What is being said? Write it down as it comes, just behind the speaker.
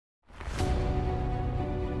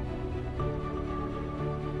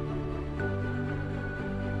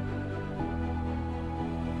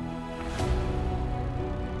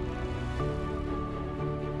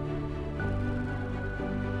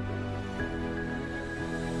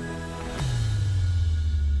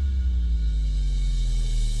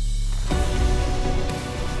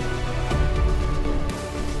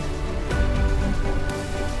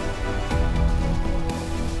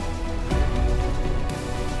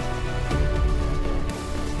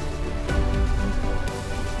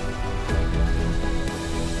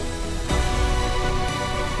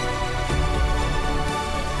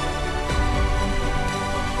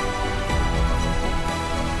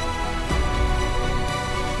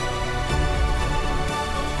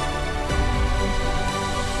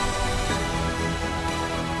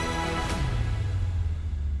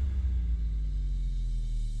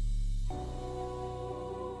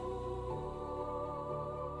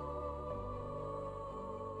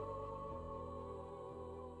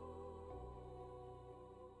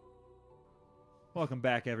Welcome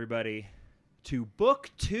back, everybody, to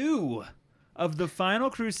Book 2 of the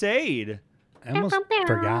Final Crusade. I almost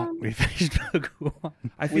forgot we finished Book 1.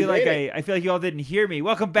 I feel like you all didn't hear me.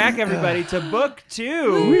 Welcome back, everybody, to Book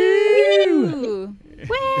 2. Woo!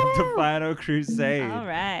 The Final Crusade. All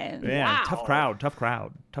right. Man, Wow. tough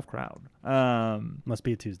crowd. Must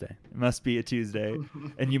be a Tuesday.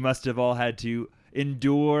 And you must have all had to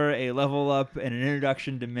endure a level up and an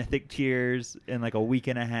introduction to Mythic Tiers in like a week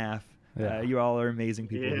and a half. Yeah. You all are amazing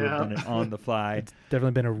people who have done it on the fly. It's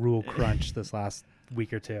definitely been a rule crunch this last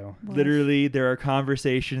week or two. Literally, there are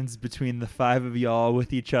conversations between the 5 of y'all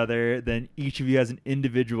with each other. Then each of you has an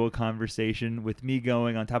individual conversation with me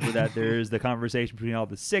going. On top of that, there's the conversation between all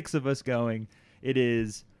the 6 of us going. It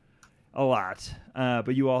is a lot.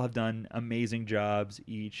 But you all have done amazing jobs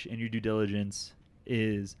each, and your due diligence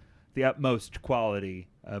is the utmost quality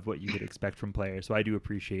of what you could expect from players. So I do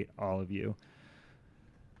appreciate all of you.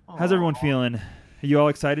 How's everyone feeling? Are you all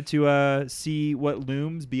excited to see what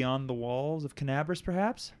looms beyond the walls of Canabras,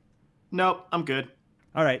 perhaps? Nope, I'm good.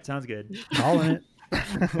 All right, sounds good. Calling it.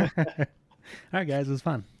 All right, guys, it was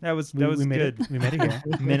fun. That was We made good. it. We made it here.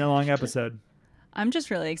 Minute-long episode. I'm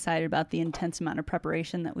just really excited about the intense amount of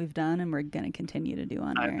preparation that we've done and we're going to continue to do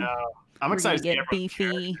on I here. know. I'm We're excited gonna to get see everyone's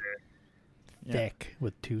beefy. character. Yeah. Thick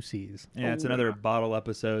with 2 C's. Yeah, it's another bottle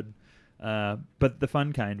episode. But the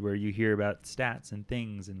fun kind where you hear about stats and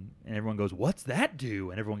things and everyone goes, what's that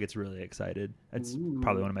do? And everyone gets really excited. That's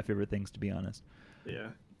probably one of my favorite things, to be honest. Yeah.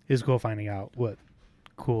 It was cool finding out what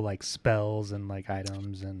cool like spells and like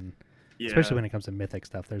items and Yeah. especially when it comes to mythic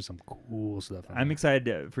stuff. There's some cool stuff. I'm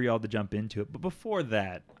excited for y'all to jump into it. But before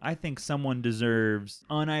that, I think someone deserves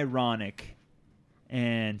unironic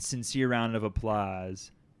and sincere round of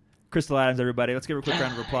applause. Crystal Adams, everybody. Let's give her a quick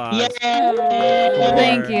round of applause.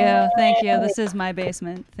 Thank you. This is my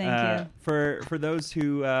basement. Thank you. For those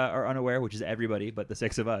who are unaware, which is everybody but the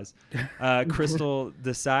 6 of us, Crystal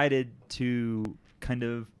decided to kind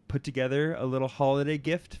of put together a little holiday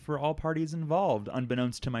gift for all parties involved,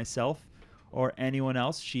 unbeknownst to myself or anyone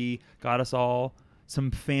else. She got us all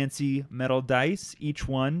some fancy metal dice, each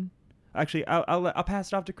one. Actually, I'll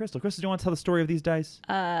pass it off to Crystal. Crystal, do you want to tell the story of these dice?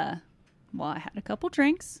 Well, I had a couple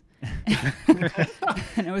drinks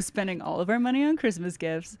and I was spending all of our money on Christmas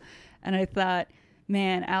gifts. And I thought,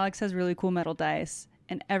 man, Alex has really cool metal dice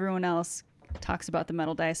and everyone else talks about the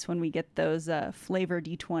metal dice when we get those flavor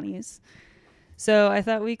D20s. So I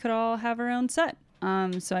thought we could all have our own set.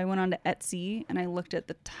 So I went on to Etsy and I looked at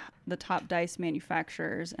the top dice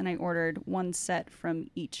manufacturers and I ordered one set from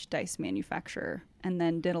each dice manufacturer and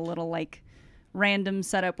then did a little like random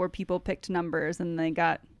setup where people picked numbers and they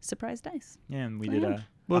got surprise dice. Yeah, and we did a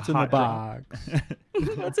What's in the hot draw. box?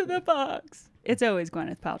 What's in the box? It's always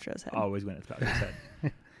Gwyneth Paltrow's head. Always when it's about his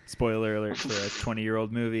head. Spoiler alert for a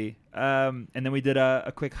 20-year-old movie. And then we did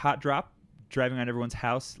a quick hot drop, driving around everyone's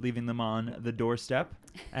house, leaving them on the doorstep,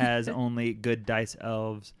 as only good dice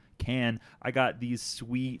elves can. I got these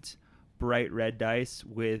sweet, bright red dice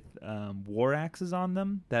with war axes on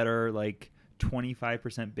them that are like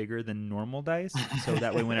 25% bigger than normal dice. So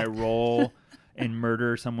that way when I roll and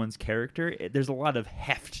murder someone's character, there's a lot of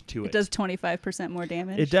heft to it. It does 25% more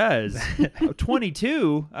damage. It does.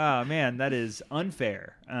 22? Oh, man, that is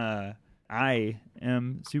unfair. I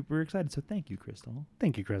am super excited. So thank you, Crystal.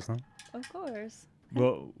 Thank you, Crystal. Of course.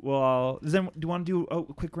 Well, do you want to do a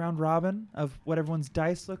quick round robin of what everyone's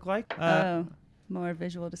dice look like? More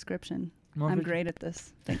visual description. More I'm visual- great at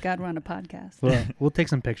this. Thank God we're on a podcast. We'll take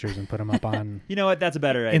some pictures and put them up on You know what? That's a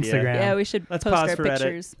better idea. Instagram. Yeah, we should Let's post pause our for edit.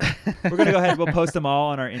 pictures. We're going to go ahead. We'll post them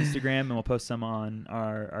all on our Instagram, and we'll post some on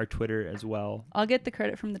our Twitter as well. I'll get the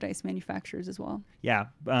credit from the dice manufacturers as well. Yeah,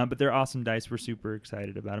 but they're awesome dice. We're super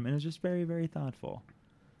excited about them, and it's just very, very thoughtful.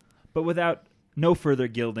 But without no further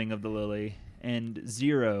gilding of the lily and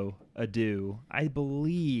zero ado, I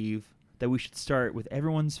believe that we should start with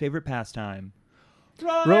everyone's favorite pastime.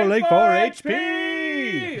 Rolling for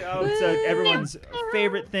HP! Oh, it's everyone's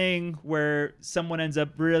favorite thing where someone ends up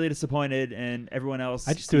really disappointed and everyone else...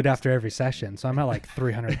 I just do it after every session, so I'm at like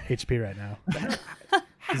 300 HP right now.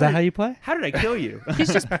 Is that how you play? How did I kill you?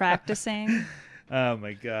 He's just practicing. Oh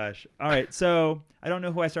my gosh. All right, so I don't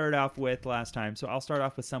know who I started off with last time, so I'll start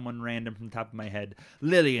off with someone random from the top of my head.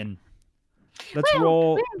 Lillian, let's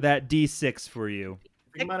roll that D6 for you.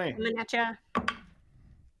 Big money. Coming at ya.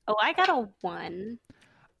 Oh, I got a 1.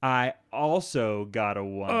 I also got a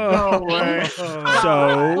 1. Oh, way. So,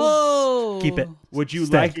 Oh. Keep it. would you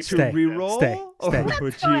Stay, like to stay, re-roll? stay. Or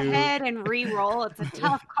would Go you... ahead and re-roll. It's a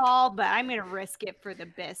tough call, but I'm going to risk it for the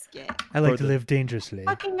biscuit. I like For to the- live dangerously.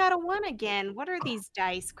 Fucking got a 1 again. What are these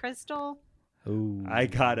dice, Crystal? Ooh. I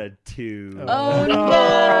got a 2. Oh no.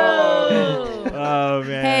 no! Oh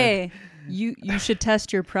man. Hey, you should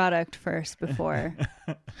test your product first before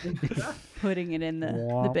putting it in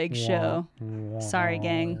the big show. Sorry,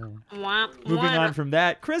 gang. Womp, Moving womp. on from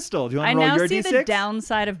that, Crystal, do you want I to roll now your see D6? the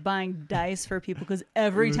downside of buying dice for people because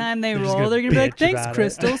every time they They're just roll, they're gonna be like, bitch "Thanks, about it."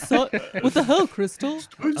 Crystal." So, what the hell, Crystal?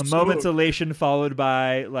 A moment's elation followed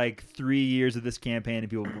by like 3 years of this campaign and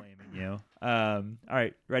people blaming you. All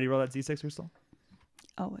right, ready to roll that D6, Crystal?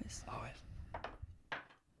 Always.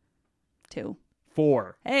 2.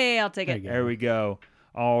 4. Hey, I'll take it. There we go.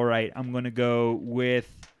 All right, I'm going to go with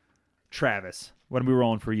Travis. What are we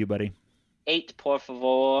rolling for you, buddy? 8, por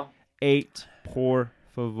favor. 8, por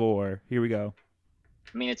favor. Here we go.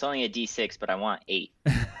 I mean, it's only a D6, but I want 8.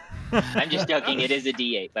 I'm just joking. It is a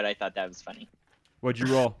D8, but I thought that was funny. What'd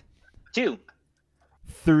you roll? 2.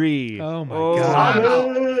 3. Oh my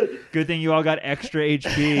god. Good thing you all got extra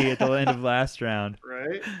HP at the end of last round.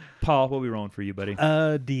 Right? Paul, what are we rolling for you, buddy?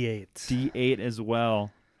 D8. D8 as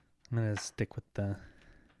well. I'm gonna stick with the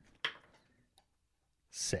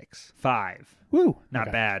 6. 5. Woo. Not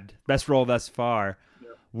Okay. bad. Best roll thus far.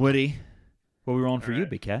 Yep. Woody, what are we rolling for you, right.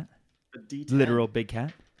 big cat? A D10. Literal big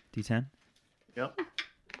cat. D10. Yep.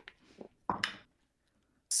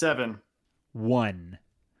 7. 1.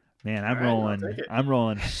 Man, I'm All right, I'll rolling. take it. I'm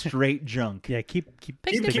rolling straight junk. Yeah, keep Pick Keep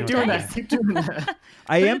different doing dice. that. Keep doing that.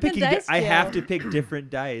 I Put am it in the picking. dice I have jail. to pick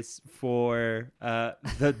different dice for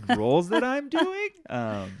the rolls that I'm doing.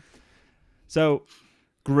 So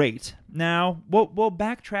great. Now we'll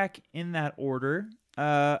backtrack in that order.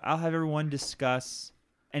 I'll have everyone discuss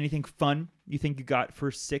anything fun you think you got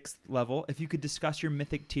for 6th level. If you could discuss your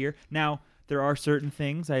mythic tier. Now there are certain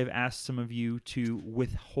things I have asked some of you to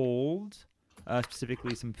withhold.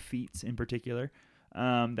 Specifically some feats in particular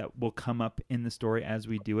that will come up in the story as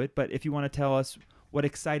we do it. But if you want to tell us what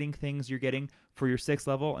exciting things you're getting for your 6th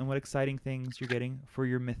level and what exciting things you're getting for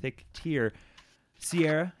your mythic tier.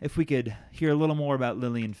 Sierra, if we could hear a little more about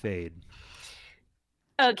Lillian Fade.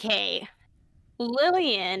 Okay.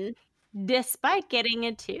 Lillian, despite getting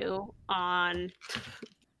a 2 on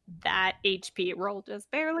that HP roll just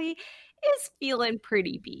barely, is feeling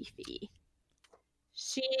pretty beefy.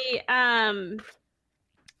 She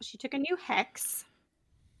took a new hex,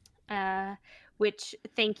 which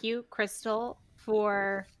thank you, Crystal,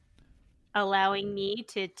 for allowing me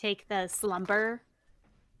to take the slumber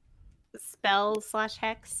spell /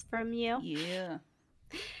 hex from you. Yeah.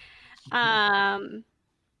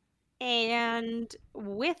 And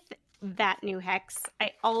with that new hex,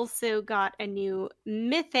 I also got a new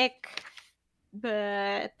mythic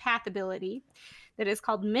path ability that is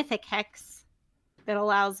called Mythic Hex that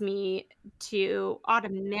allows me to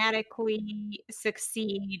automatically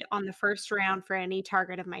succeed on the first round for any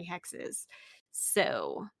target of my hexes.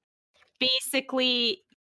 So basically,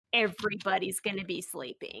 everybody's going to be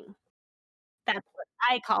sleeping. That's what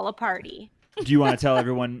I call a party. Do you want to tell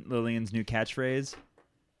everyone Lillian's new catchphrase?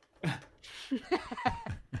 Uh-oh.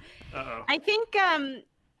 I think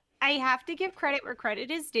I have to give credit where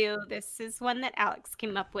credit is due. This is one that Alex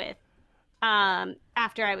came up with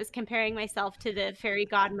after I was comparing myself to the fairy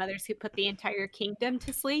godmothers who put the entire kingdom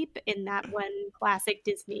to sleep in that one classic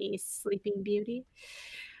Disney Sleeping Beauty.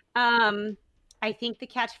 I think the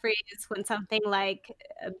catchphrase went something like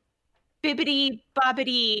bibbity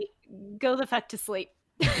bobbity go the fuck to sleep.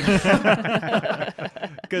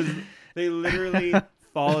 Because they literally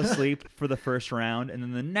fall asleep for the first round, and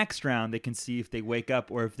then the next round they can see if they wake up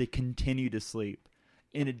or if they continue to sleep.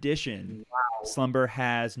 In addition, Slumber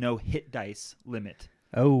has no hit dice limit,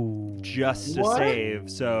 Oh. just to What? save.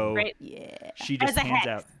 So Right. Yeah. she just As a hands hex.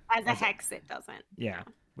 out. As a hex, it doesn't. Yeah,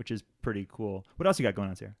 which is pretty cool. What else you got going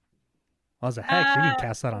on, Sarah? Well, as a hex, you can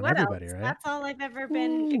cast that on What everybody, else? right? That's all I've ever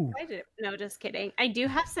been Ooh. excited. No, just kidding. I do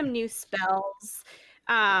have some new spells.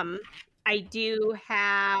 I do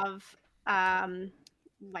have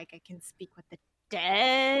like I can speak with the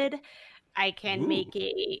dead. I can Ooh. make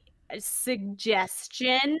a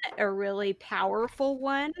suggestion, a really powerful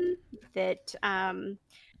one that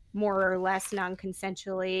more or less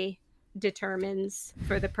non-consensually determines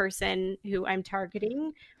for the person who I'm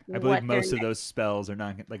targeting. I believe what their most of next- those spells are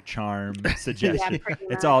not like charm, suggestion. pretty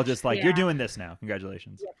It's all much, just like, yeah. you're doing this now.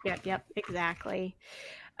 Congratulations. Yep, exactly.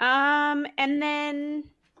 And then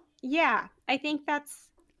yeah, I think that's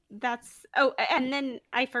oh, and then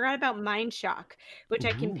I forgot about Mind Shock, which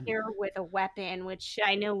I can Ooh. pair with a weapon, which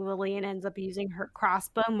I know Lillian ends up using her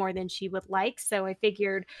crossbow more than she would like, so I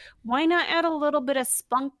figured why not add a little bit of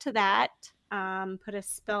spunk to that, put a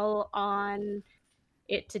spell on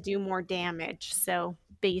it to do more damage. So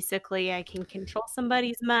basically I can control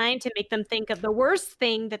somebody's mind to make them think of the worst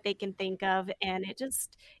thing that they can think of, and it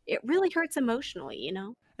really hurts emotionally, you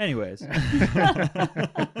know? Anyways.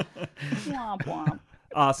 Womp womp.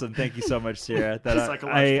 Awesome. Thank you so much, Sarah. That Psychological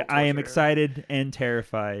I am torture. excited and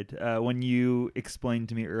terrified. When you explained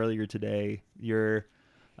to me earlier today your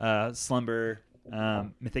slumber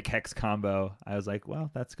mythic hex combo, I was like,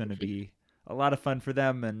 well, that's going to be a lot of fun for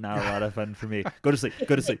them and not a lot of fun for me. Go to sleep.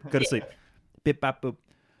 Go to sleep. Go to sleep. Bip bop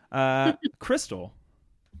boop. Crystal,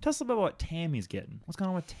 tell us about what Tammy's getting. What's going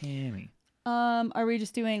on with Tammy? Are we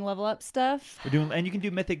just doing level up stuff? We're doing, and you can do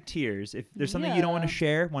mythic tiers. If there's something you don't want to Yeah.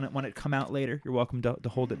 share, want it come out later, you're welcome to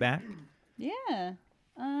hold it back. Yeah.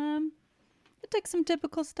 I took some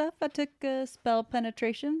typical stuff. I took spell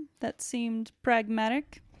penetration. That seemed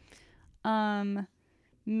pragmatic.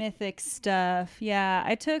 Mythic stuff. Yeah,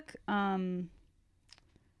 I took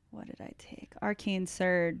what did I take? Arcane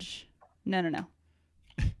Surge. No.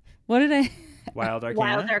 What did I Wild Arcana.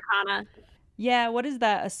 Wild Arcana. Yeah, what is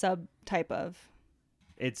that a subtype of?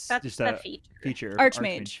 It's That's just a a feature. feature.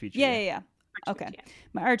 Archmage. feature. Yeah. Okay. Yeah.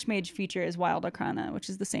 My Archmage feature is Wild Arcana, which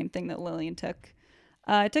is the same thing that Lillian took.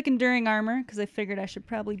 I took Enduring Armor because I figured I should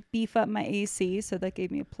probably beef up my AC, so that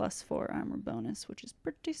gave me a +4 armor bonus, which is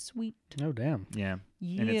pretty sweet. Oh, damn. Yeah.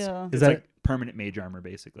 Yeah. And it's Is that- like permanent mage armor,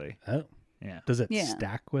 basically. Oh. Yeah. Does it Yeah.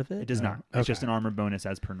 stack with it? It does No. not. It's just an armor bonus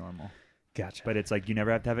as per normal. Gotcha. But it's like you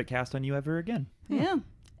never have to have it cast on you ever again. Yeah.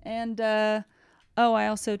 And I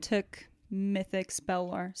also took Mythic Spell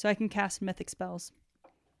Lore, so I can cast Mythic spells.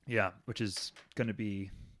 Yeah, which is going to be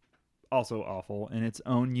also awful in its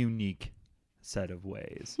own unique set of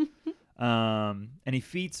ways. Any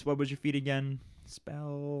feats? What was your feat again?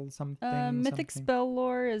 Spell something? Mythic something? Spell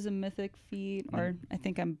Lore is a mythic feat, or I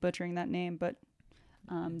think I'm butchering that name, but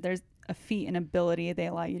there's a feat and ability. They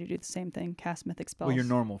allow you to do the same thing, cast mythic spells. Well, your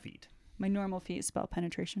normal feat, My normal feat is spell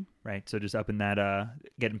penetration. right? So just upping that,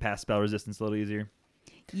 getting past spell resistance a little easier.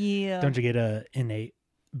 Yeah. Don't you get a innate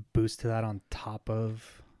boost to that on top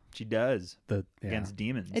of She does the against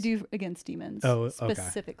demons. I do against demons. Oh, okay.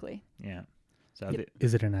 Specifically. Yeah. So Yep.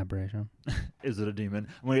 Is it an aberration? is it a demon?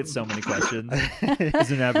 I'm gonna get so many questions.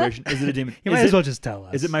 Is it an aberration? Is it a demon? You Is might it, as well just tell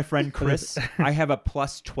us. Is it my friend Chris? I have a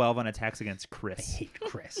 +12 on attacks against I Chris. hate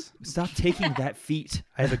Chris. Stop taking that feat.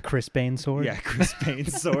 I have a Chris Bane sword. Yeah, Chris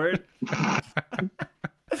Payne's sword.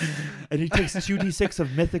 And he takes 2d6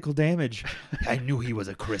 of mythical damage. I knew he was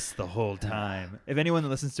a Chris the whole time. If anyone that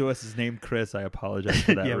listens to us is named Chris, I apologize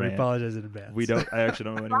for that. Yeah, we rant. apologize in advance. We don't. I actually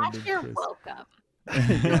don't know anyone Glad named you're Chris. welcome.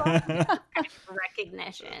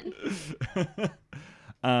 Recognition.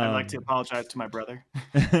 I'd like to apologize to my brother.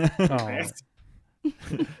 Aw.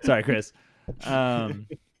 Sorry, Chris.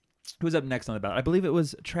 Who's up next on the ballot? I believe it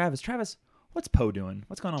was Travis. Travis, what's Poe doing?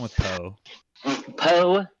 What's going on with Poe?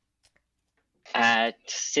 Poe at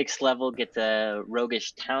 6th level gets a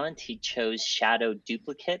roguish talent. He chose Shadow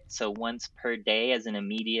Duplicate, so once per day as an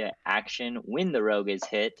immediate action, when the rogue is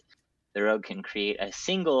hit, the rogue can create a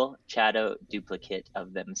single shadow duplicate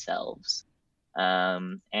of themselves.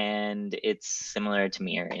 And it's similar to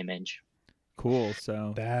Mirror Image. Cool.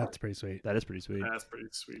 So That's pretty sweet. that is pretty sweet. That's pretty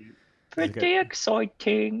sweet. Pretty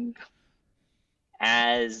exciting.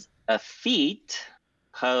 As a feat,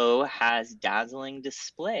 Poe has Dazzling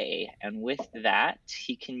Display, and with that,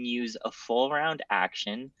 he can use a full round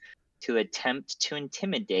action to attempt to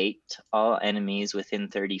intimidate all enemies within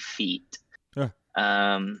 30 feet.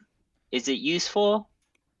 Is it useful?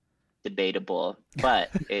 Debatable, but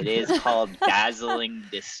it is called Dazzling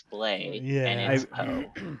Display, Yeah. and it's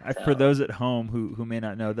Poe. For those at home who may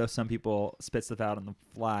not know, though some people spit stuff out on the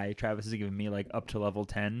fly, Travis is giving me like up to level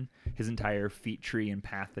 10, his entire feat tree and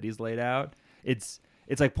path that he's laid out. It's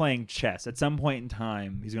like playing chess. At some point in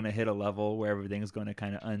time, he's going to hit a level where everything is going to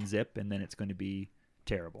kind of unzip, and then it's going to be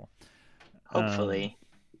terrible. Hopefully.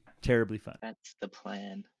 Terribly fun. That's the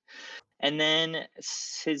plan. And then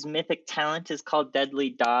his mythic talent is called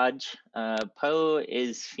Deadly Dodge. Poe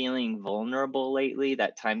is feeling vulnerable lately,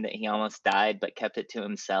 that time that he almost died but kept it to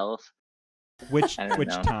himself. Which I don't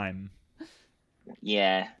know. time?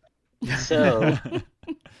 Yeah. So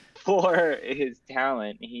for his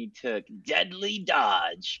talent, he took Deadly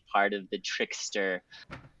Dodge, part of the Trickster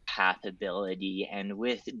path ability, and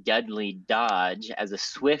with Deadly Dodge as a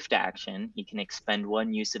swift action, he can expend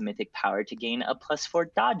 1 use of mythic power to gain a +4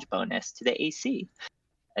 dodge bonus to the AC.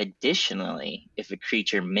 Additionally, if a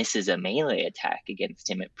creature misses a melee attack against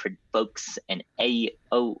him, it provokes an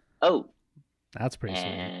AOO, That's pretty sweet.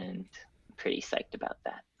 and I'm pretty psyched about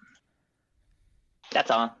that.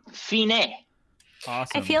 That's all. Fine.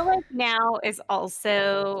 Awesome. I feel like now is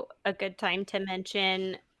also a good time to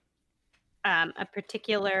mention a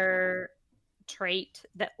particular trait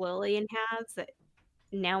that Lillian has that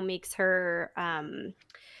now makes her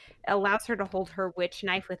allows her to hold her witch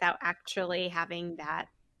knife without actually having that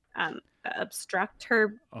obstruct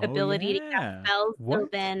her ability to cast spells. So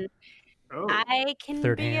What? then Oh, I can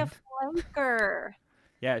Third be hand. a flanker.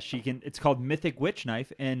 Yeah, she can. It's called Mythic Witch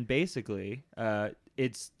Knife, and basically,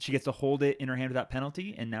 she gets to hold it in her hand without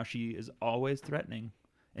penalty, and now she is always threatening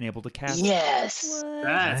and able to cast. Yes.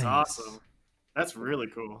 that's Nice. awesome. That's really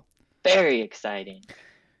cool. Very exciting.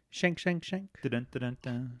 Shank, shank, shank. Dun, dun, dun,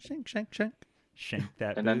 dun. Shank, shank, shank. Shank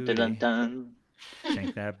that Dun, dun, dun, booty. dun.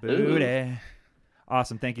 Shank that Ooh. booty.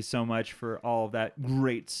 Awesome. Thank you so much for all of that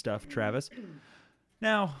great stuff, Travis.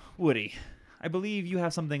 Now, Woody, I believe you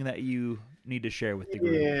have something that you need to share with the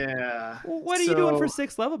group. Yeah. Well, what are you doing for So-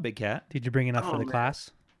 6th level, Big Cat? Did you bring enough Oh, for the man. class?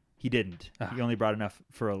 He didn't. Ah. He only brought enough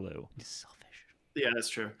for a Lou. He's selfish. Yeah, that's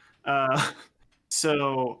true.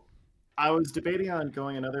 So I was debating on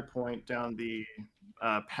going another point down the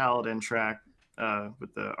paladin track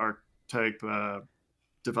with the archetype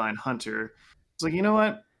divine hunter. It's like, you know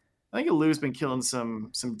what? I think Lou's been killing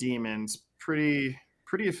some demons pretty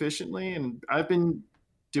efficiently, and I've been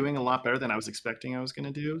doing a lot better than I was expecting I was going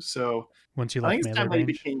to do. So Once you I left think it's melee time that he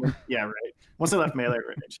range. became yeah, right. Once I left melee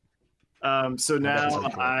range. So that's now so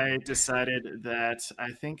cool. I decided that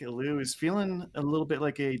I think Lou is feeling a little bit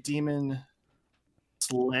like a demon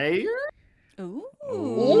slayer. Ooh.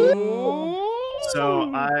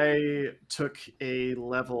 So I took a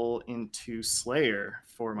level into Slayer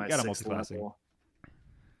for my got a 6th multiclassing. level.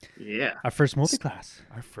 Yeah, Our first multi-class.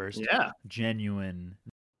 Our first yeah. genuine.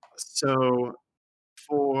 So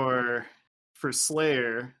for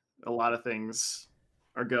Slayer, a lot of things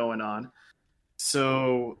are going on.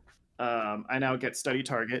 So I now get study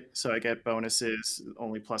target, so I get bonuses,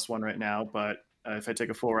 only +1 right now, but if I take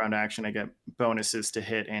a full round action, I get bonuses to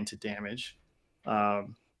hit and to damage.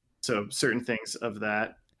 So certain things of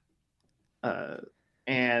that.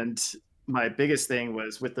 And my biggest thing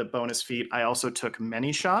was with the bonus feat, I also took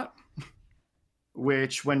many shot,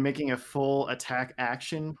 which when making a full attack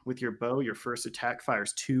action with your bow, your first attack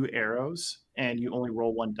fires 2 arrows and you only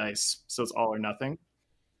roll 1 dice. So it's all or nothing.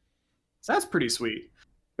 So that's pretty sweet.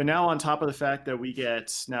 But now on top of the fact that we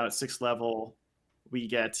get, now at 6th level, we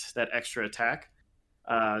get that extra attack.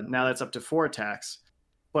 Now that's up to 4 attacks.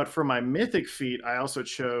 But for my mythic feat, I also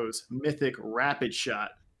chose Mythic Rapid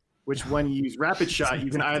Shot, which when you use Rapid Shot, you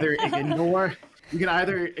can either ignore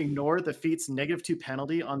the feat's -2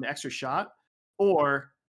 penalty on the extra shot,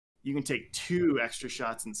 or you can take 2 extra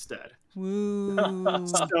shots instead. Woo.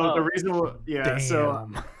 So the reason, yeah,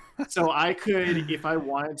 Damn. so I could, if I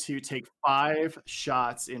wanted to, take 5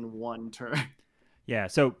 shots in 1 turn. Yeah,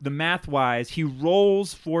 so the math wise, he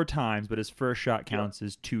rolls 4 times, but his first shot counts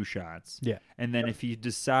as 2 shots. Yeah. And then if he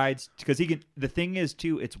decides, because he can, the thing is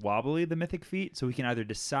too, it's wobbly, the mythic feat, so he can either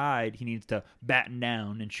decide he needs to batten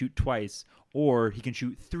down and shoot twice, or he can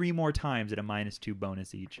shoot 3 more times at a -2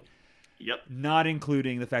 bonus each. Yep. Not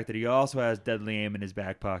including the fact that he also has deadly aim in his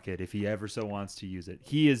back pocket if he ever so wants to use it.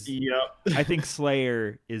 He is, Yep. I think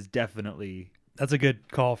Slayer is definitely, That's a good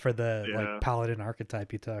call for the Yeah. like paladin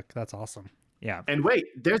archetype you took. That's awesome. yeah. And wait,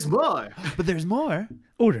 there's more. But there's more.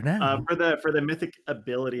 Order now. For the mythic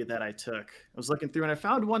ability that I took, I was looking through and I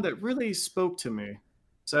found one that really spoke to me.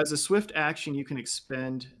 So as a swift action, you can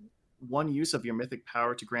expend 1 use of your mythic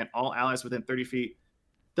power to grant all allies within 30 feet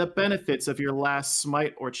the benefits of your last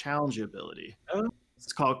smite or challenge ability. Oh.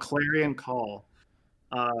 It's called Clarion Call.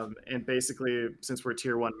 And basically, since we're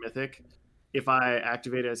tier 1 mythic, if I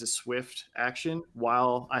activate it as a swift action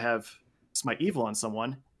while I have Smite Evil on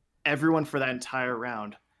someone, everyone for that entire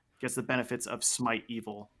round gets the benefits of Smite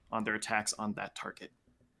Evil on their attacks on that target.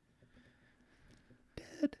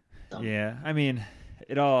 Yeah, I mean,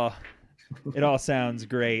 it all sounds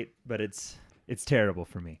great, but it's terrible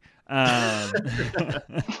for me.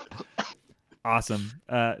 Awesome.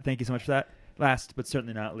 Thank you so much for that. Last but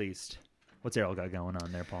certainly not least, what's Errol got going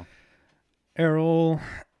on there, Paul? Errol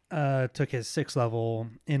took his 6th level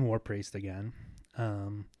in War Priest again.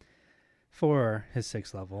 For his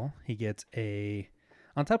 6th level, he gets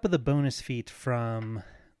on top of the bonus feat from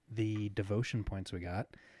the devotion points we got,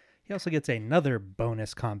 he also gets another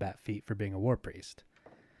bonus combat feat for being a War Priest.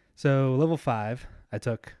 So level 5, I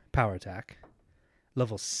took Power Attack.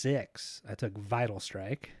 Level 6, I took Vital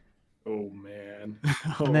Strike. Oh, man.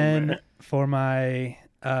 And then for my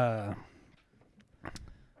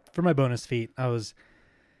bonus feat, there's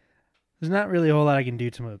not really a whole lot I can do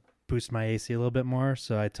to boost my AC a little bit more,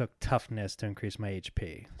 so I took toughness to increase my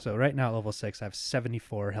HP. So right now at level 6, I have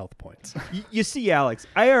 74 health points. You see, Alex,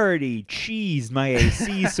 I already cheesed my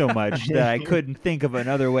AC so much that I couldn't think of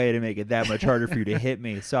another way to make it that much harder for you to hit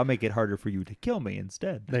me. So I'll make it harder for you to kill me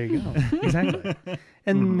instead. There you go. Exactly.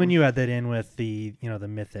 And when you add that in with the, the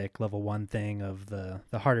mythic level 1 thing of the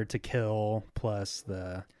harder to kill plus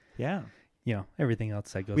the everything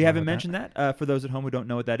else that goes. We haven't mentioned that. For those at home who don't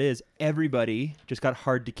know what that is, everybody just got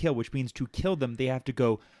hard to kill, which means to kill them, they have to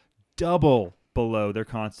go double below their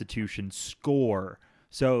Constitution score.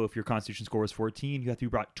 So if your Constitution score was 14, you have to be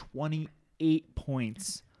brought 28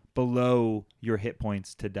 points below your hit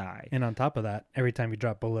points to die. And on top of that, every time you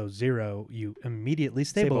drop below 0, you immediately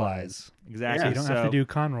stabilize. Exactly. So you don't have to do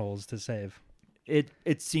con rolls to save.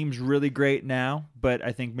 It seems really great now, but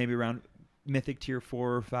I think maybe around Mythic tier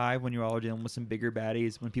 4 or 5 when you all are dealing with some bigger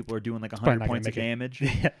baddies, when people are doing like 100 points of damage.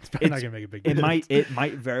 It's probably not going to make a big difference. It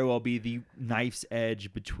might very well be the knife's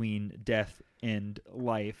edge between death and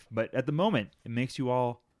life, but at the moment, it makes you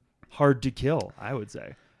all hard to kill, I would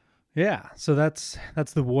say. Yeah, so that's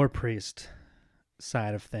the War Priest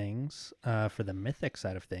side of things. For the Mythic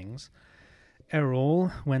side of things,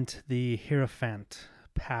 Errol went the Hierophant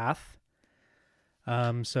path.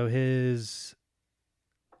 So his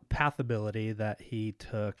path ability that he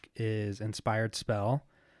took is Inspired Spell.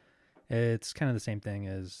 It's kind of the same thing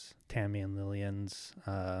as Tammy and Lillian's.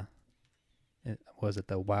 Was it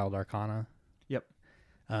the Wild Arcana? Yep.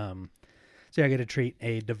 So I get to treat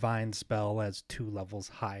a divine spell as 2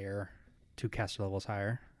 caster levels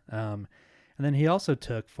higher. And then he also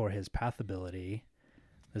took for his path ability.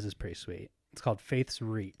 This is pretty sweet. It's called Faith's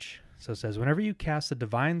Reach. So it says whenever you cast a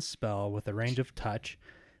divine spell with a range of touch,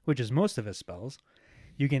 which is most of his spells,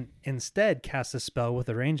 you can instead cast a spell with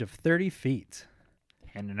a range of 30 feet.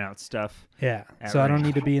 Handing out stuff. Yeah. So I don't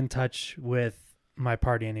need to be in touch with my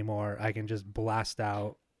party anymore. I can just blast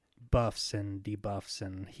out buffs and debuffs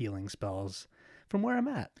and healing spells from where I'm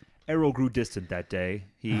at. Errol grew distant that day.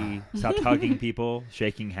 He stopped hugging people,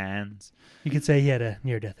 shaking hands. You could say he had a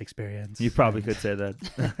near-death experience. You probably could say that.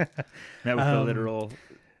 Met with the literal.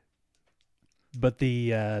 But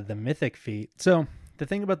the mythic feat. So the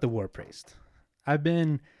thing about the War Priest, I've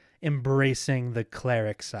been embracing the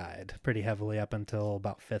cleric side pretty heavily up until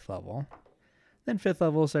about 5th level. Then 5th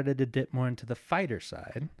level started to dip more into the fighter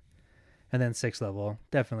side. And then 6th level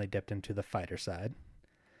definitely dipped into the fighter side.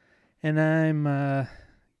 And I'm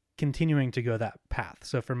continuing to go that path.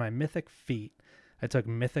 So for my mythic feat, I took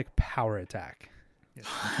mythic power attack.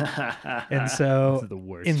 And so the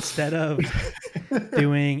worst. Instead of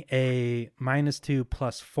doing a -2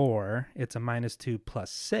 + 4, it's a -2 +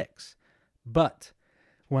 6. But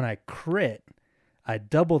when I crit, I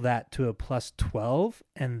double that to a +12,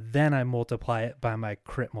 and then I multiply it by my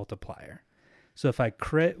crit multiplier. So if I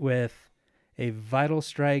crit with a Vital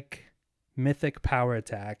Strike mythic power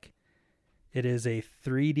attack, it is a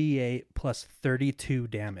 3d8 + 32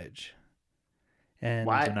 damage. And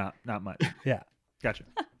Why? So not much. Yeah. Gotcha.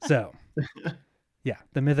 So, yeah,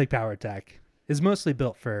 the mythic power attack is mostly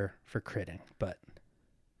built for critting, but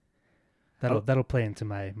that'll play into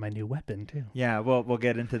my new weapon too. Yeah, we'll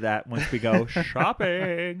get into that once we go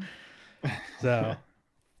shopping. So,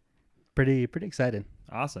 pretty excited.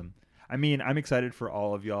 Awesome. I mean, I'm excited for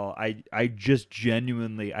all of y'all. I just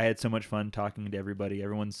genuinely, I had so much fun talking to everybody.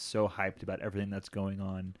 Everyone's so hyped about everything that's going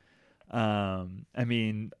on. I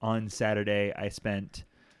mean, on Saturday, I spent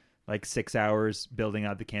like 6 hours building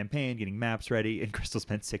out the campaign, getting maps ready, and Crystal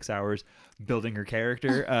spent 6 hours building her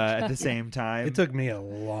character at the same time. It took me a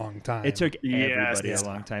long time. It took everybody a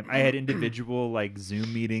long time. I had individual like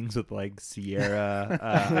Zoom meetings with like Sierra.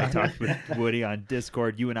 I talked with Woody on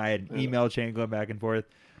Discord. You and I had an email chain going back and forth.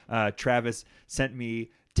 Travis sent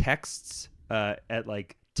me texts at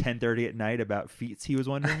like 10:30 at night about feats he was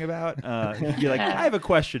wondering about. He'd be like, I have a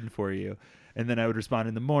question for you. And then I would respond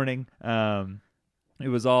in the morning. It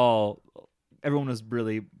was everyone was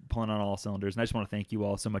really pulling on all cylinders. And I just want to thank you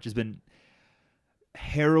all so much. It's been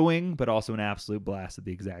harrowing, but also an absolute blast at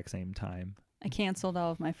the exact same time. I canceled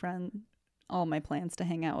all my plans to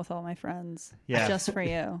hang out with all my friends. Yeah. Just for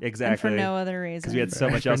you. Exactly. And for no other reason. Because we had so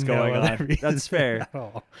much else going on. That's fair. At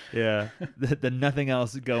all. Yeah. The nothing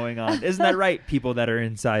else going on. Isn't that right, people that are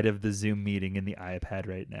inside of the Zoom meeting in the iPad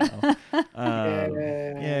right now?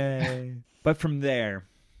 Yay. But from there,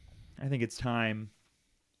 I think it's time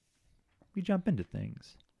we jump into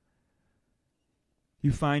things.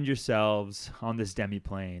 You find yourselves on this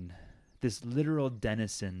demiplane, this literal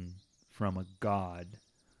denizen from a god,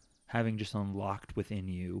 having just unlocked within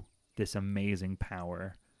you this amazing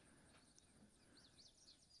power.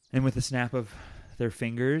 And with a snap of their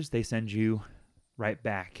fingers, they send you right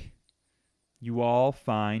back you all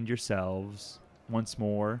find yourselves once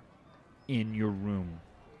more in your room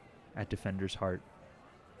at Defender's Heart.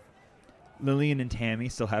 Lillian and Tammy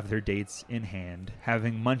still have their dates in hand,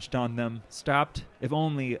 having munched on them, stopped, if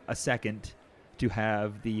only a second, to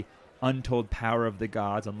have the untold power of the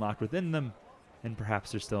gods unlocked within them, and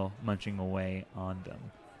perhaps they're still munching away on them.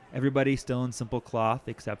 Everybody still in simple cloth,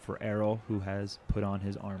 except for Errol, who has put on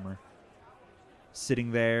his armor.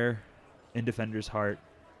 Sitting there in Defender's Heart,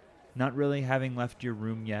 not really having left your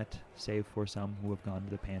room yet, save for some who have gone to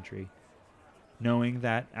the pantry. Knowing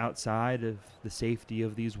that outside of the safety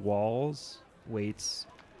of these walls waits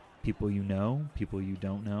people you know, people you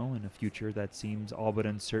don't know, and a future that seems all but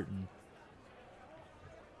uncertain.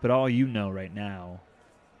 But all you know right now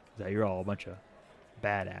is that you're all a bunch of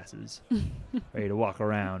badasses ready to walk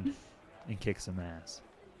around and kick some ass.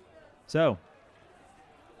 So,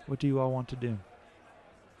 what do you all want to do?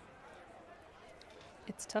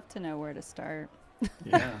 It's tough to know where to start.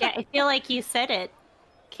 Yeah. Yeah, I feel like you said it.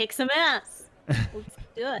 Kick some ass. Let's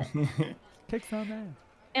do it. Kick some ass.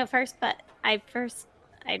 No,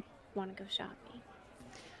 I want to go shopping.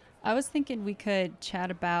 I was thinking we could chat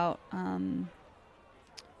about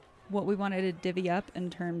what we wanted to divvy up in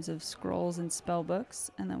terms of scrolls and spell books,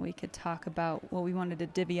 and then we could talk about what we wanted to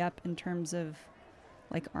divvy up in terms of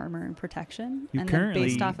like armor and protection. You and currently- then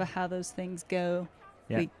based off of how those things go,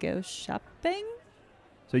 Yeah. we go shopping.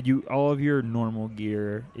 So all of your normal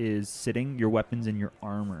gear is sitting, your weapons and your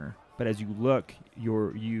armor. But as you look,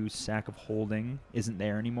 your sack of holding isn't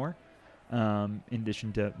there anymore, in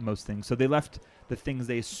addition to most things. So they left the things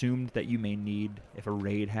they assumed that you may need if a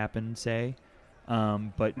raid happened, say.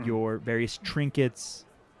 But your various trinkets,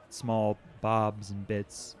 small bobs and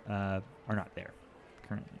bits are not there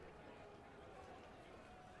currently.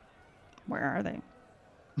 Where are they?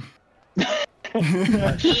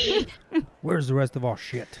 Where's the rest of our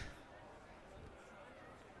shit?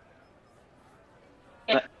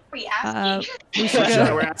 We We should Yeah,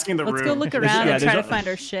 go. we're asking the Let's room. go look around Yeah, and try there's to a- find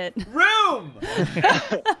our shit. Room!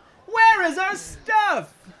 Where is our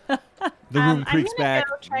stuff? The room creaks I'm back.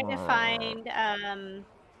 gonna go try to find Irabeth.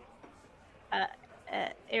 and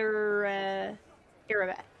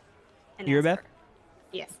ask Irabeth? her.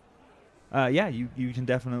 Yes. Yeah, you can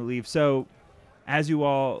definitely leave. So, as you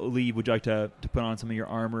all leave, would you like to put on some of your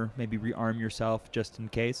armor? Maybe rearm yourself just in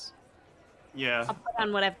case? Yeah. I'll put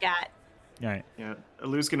on what I've got. All right. Yeah.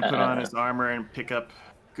 Alu's gonna put on his armor and pick up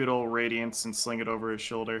good old Radiance and sling it over his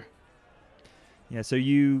shoulder. Yeah, so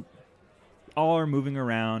you all are moving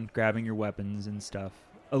around, grabbing your weapons and stuff.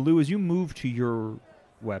 Alu, as you move to your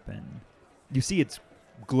weapon, you see it's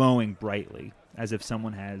glowing brightly, as if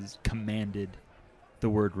someone has commanded the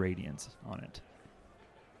word Radiance on it.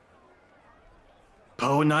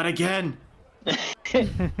 Oh, not again!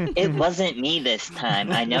 It wasn't me this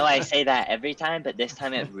time. I know I say that every time, but this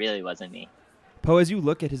time it really wasn't me. Poe, as you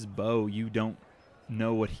look at his bow, you don't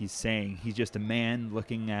know what he's saying. He's just a man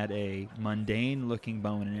looking at a mundane-looking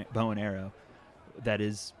bow and arrow that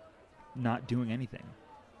is not doing anything.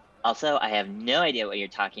 Also, I have no idea what you're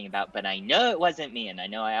talking about, but I know it wasn't me, and I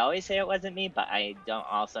know I always say it wasn't me, but I don't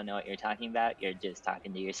also know what you're talking about. You're just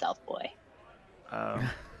talking to yourself, boy.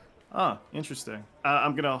 Oh, interesting.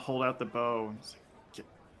 I'm gonna hold out the bow. It's like,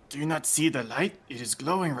 do you not see the light? It is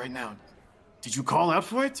glowing right now. Did you call out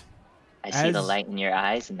for it? I see the As- light in your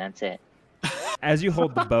eyes, and that's it. As you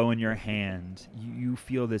hold the bow in your hand, you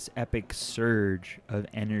feel this epic surge of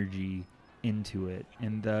energy into it,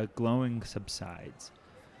 and the glowing subsides.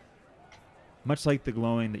 Much like the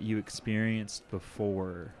glowing that you experienced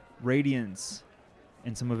before, Radiance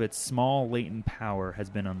and some of its small latent power has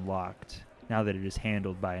been unlocked now that it is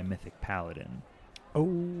handled by a mythic paladin. Oh.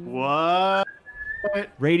 What?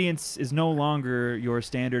 Radiance is no longer your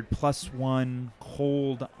standard +1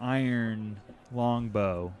 cold iron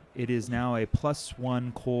longbow. It is now a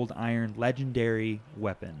 +1 cold iron legendary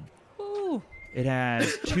weapon. Ooh. It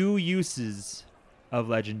has 2 uses of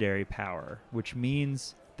legendary power, which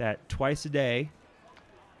means that twice a day,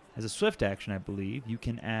 as a swift action, I believe, you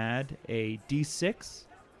can add a D6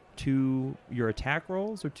 to your attack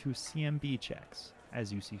rolls or to CMB checks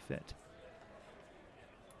as you see fit.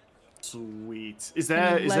 Sweet. Is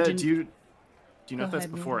that do you know Go if that's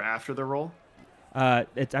ahead, before or after the roll?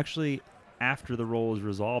 It's actually after the roll is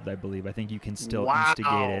resolved, I believe. I think you can still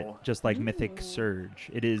instigate it, Wow. just like Mythic Surge.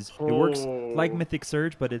 It works like Oh. Mythic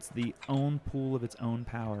Surge, but it's the own pool of its own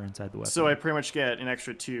power inside the weapon. So I pretty much get an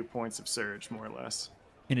extra 2 points of surge, more or less.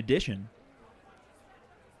 In addition,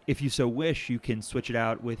 if you so wish, you can switch it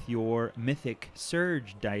out with your Mythic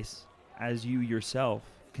Surge dice as you yourself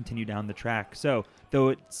continue down the track. So, though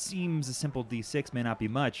it seems a simple D6 may not be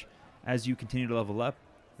much, as you continue to level up,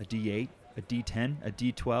 a D8, a D10, a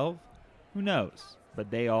D12, who knows? But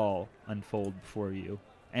they all unfold before you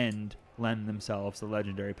and lend themselves the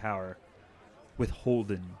legendary power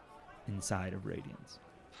withholden inside of Radiance.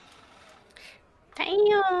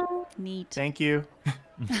 Damn. Neat. Thank you.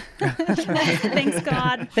 Thanks,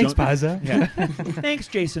 God. Thanks, Don't- Paiza. Yeah. Thanks,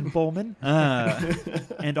 Jason Bowman.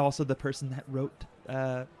 And also the person that wrote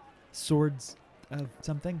Swords of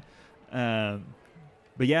something. But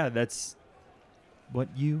yeah, that's what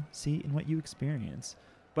you see and what you experience.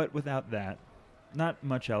 But without that, not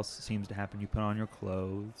much else seems to happen. You put on your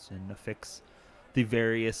clothes and affix the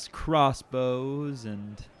various crossbows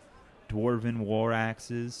and dwarven war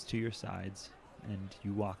axes to your sides, and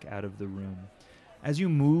you walk out of the room. As you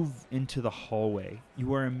move into the hallway,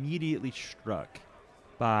 you are immediately struck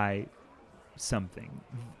by something.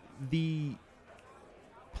 The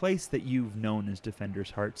place that you've known as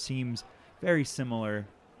Defender's Heart seems very similar,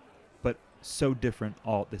 but so different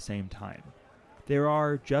all at the same time. There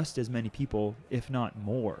are just as many people, if not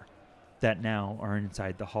more, that now are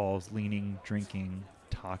inside the halls, leaning, drinking,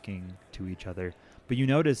 talking to each other. But you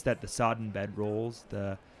notice that the sodden bedrolls,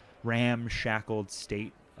 the ramshackled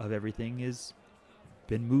state of everything has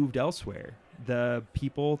been moved elsewhere. The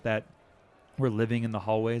people that were living in the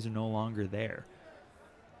hallways are no longer there.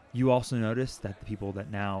 You also notice that the people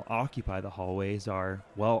that now occupy the hallways are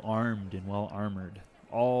well armed and well armored,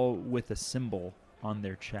 all with a symbol on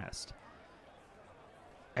their chest.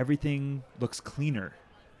 Everything looks cleaner,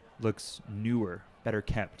 looks newer, better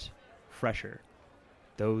kept, fresher.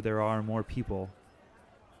 Though there are more people,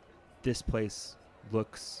 this place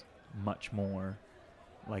looks much more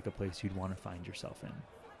like a place you'd want to find yourself in.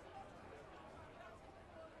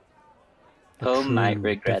 Poe might True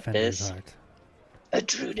regret Defender's this. Heart. A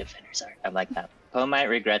true Defender's Heart. I like that. Poe might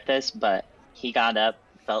regret this, but he got up,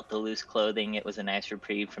 felt the loose clothing. It was a nice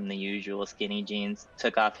reprieve from the usual skinny jeans.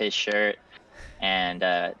 Took off his shirt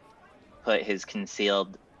and put his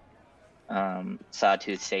concealed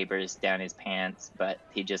sawtooth sabers down his pants, but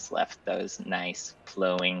he just left those nice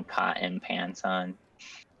flowing cotton pants on.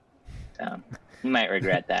 So he might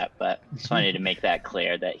regret that, but just wanted to make that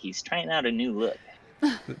clear that he's trying out a new look.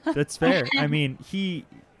 That's fair. I mean,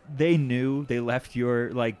 they knew they left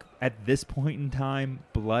your, like, at this point in time,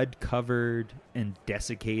 blood covered and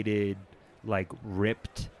desiccated, like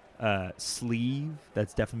ripped sleeve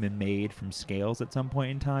that's definitely been made from scales at some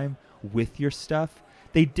point in time with your stuff.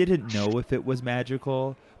 They didn't know if it was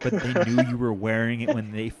magical, but they knew you were wearing it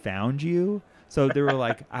when they found you. So they were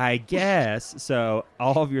like, I guess. So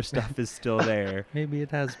all of your stuff is still there. Maybe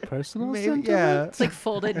it has personal Maybe, sentiment? yeah. It's like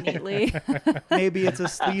folded neatly. Maybe it's a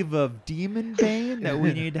sleeve of demon bane that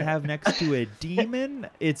we need to have next to a demon.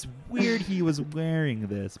 It's weird he was wearing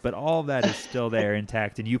this, but all of that is still there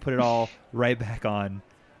intact, and you put it all right back on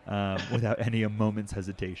without any moment's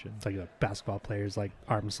hesitation. It's like a basketball player's like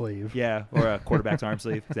arm sleeve. Yeah, or a quarterback's arm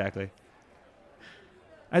sleeve, exactly.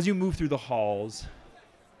 As you move through the halls,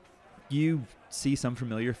 you see some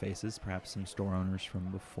familiar faces, perhaps some store owners from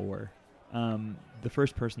before. The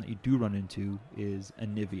first person that you do run into is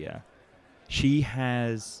Anivia. She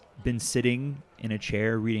has been sitting in a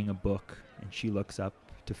chair reading a book, and she looks up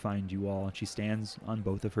to find you all, and she stands on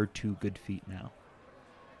both of her 2 good feet now.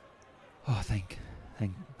 Oh, thank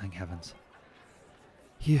heavens.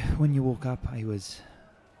 When you woke up, I was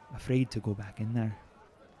afraid to go back in there.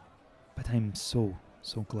 But I'm so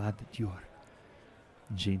glad that you are.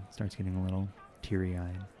 And she starts getting a little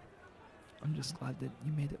teary-eyed. I'm just glad that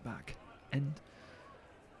you made it back. And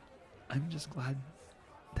I'm just glad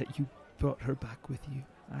that you brought her back with you.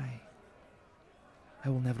 I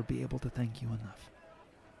will never be able to thank you enough.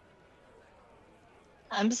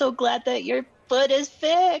 I'm so glad that your foot is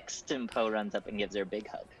fixed. And Poe runs up and gives her a big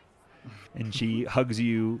hug. And she hugs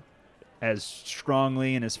you as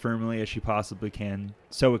strongly and as firmly as she possibly can.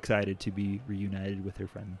 So excited to be reunited with her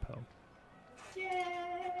friend Poe.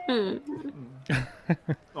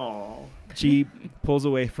 Oh, She pulls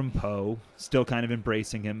away from Poe, still kind of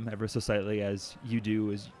embracing him ever so slightly, as you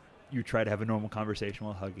do as you try to have a normal conversation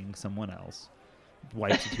while hugging someone else.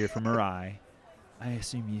 Wipes a tear from her eye. I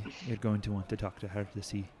assume you're going to want to talk to her to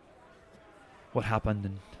see what happened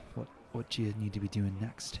and what you need to be doing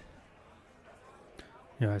next.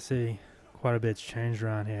 Yeah, I see quite a bit's changed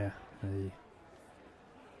around here. I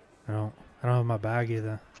don't have my bag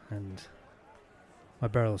either, and my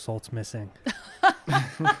barrel of salt's missing.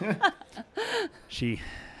 I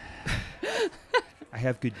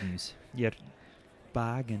have good news. Your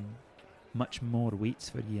bag and much more waits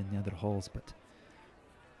for you in the other halls, but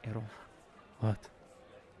Errol, What?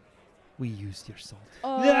 we used your salt.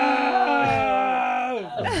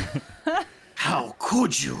 how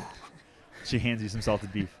could you? She hands you some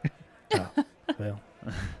salted beef. Oh, well,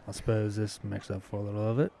 I suppose this makes up for a little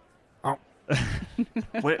of it.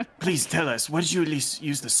 Please tell us, what did you at least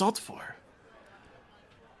use the salt for?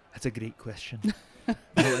 That's a great question. Let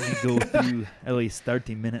me go through at least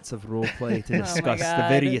 30 minutes of roleplay to Oh my discuss the God.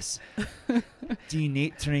 various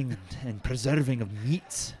denaturing and preserving of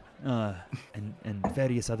meats and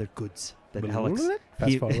various other goods that Alex...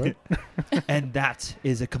 Fast forward. And that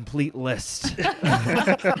is a complete list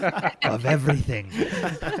of everything.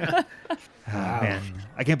 Man,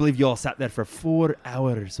 I can't believe you all sat there for 4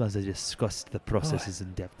 hours as I discussed the processes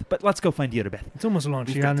in depth. But let's go find Yerbeth. It's almost lunch.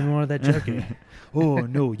 We've You got got any more of that jerky? Oh,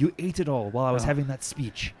 no, you ate it all while I was Oh. having that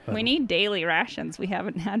speech. We need daily rations. We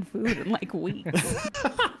haven't had food in like weeks.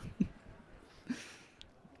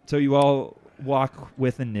 So you all walk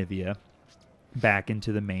with Anivia back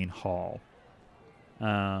into the main hall.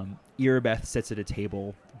 Irabeth sits at a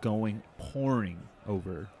table poring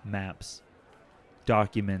over maps,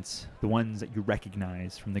 documents, the ones that you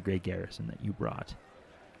recognize from the Grey Garrison that you brought.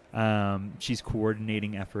 She's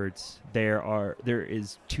coordinating efforts. There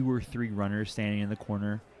is 2 or 3 runners standing in the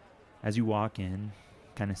corner as you walk in,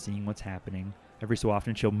 kind of seeing what's happening. Every so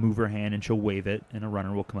often she'll move her hand and she'll wave it, and a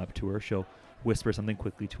runner will come up to her. She'll whisper something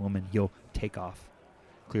quickly to him, and he'll take off,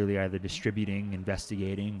 clearly either distributing,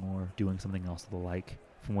 investigating, or doing something else of the like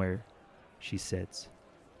from where she sits.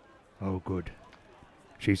 Oh, good.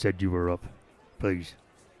 She said you were up. Please,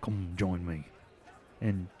 come join me.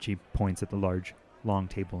 And she points at the large, long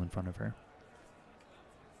table in front of her.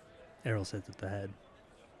 Errol sits at the head.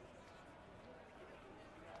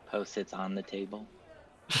 Poe sits on the table.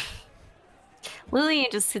 Lillian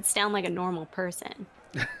just sits down like a normal person.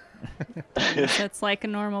 That's like a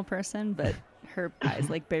normal person, but her eyes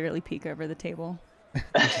like barely peek over the table.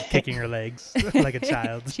 She's kicking her legs like a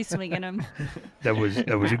child. She's swinging them. That was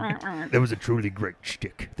a truly great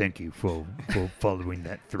shtick. Thank you for following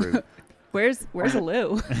that through. Where's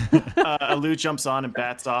Alu? Alu jumps on and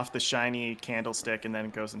bats off the shiny candlestick and then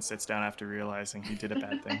goes and sits down after realizing he did a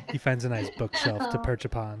bad thing. He finds a nice bookshelf to perch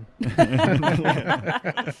upon.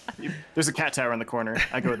 There's a cat tower in the corner.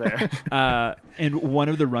 I go there. And one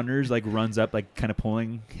of the runners like runs up, like kind of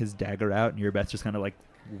pulling his dagger out, and Yerbeth just kind of like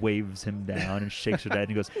waves him down and shakes her head and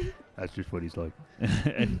he goes, "That's just what he's like."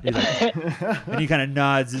 And he's like, and he kind of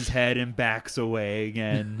nods his head and backs away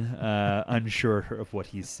again, unsure of what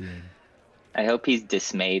he's seeing. I hope he's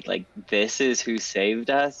dismayed. Like, this is who saved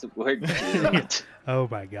us? We're doomed. Oh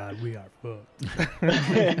my god, we are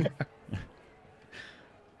fucked.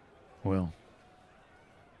 Well,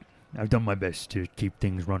 I've done my best to keep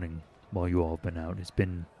things running while you all have been out. It's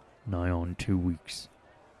been nigh on 2 weeks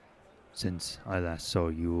since I last saw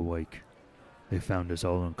you awake. They found us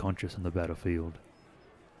all unconscious on the battlefield,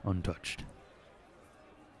 untouched.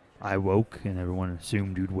 I woke, and everyone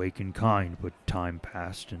assumed you'd wake in kind, but time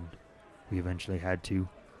passed, and we eventually had to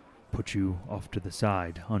put you off to the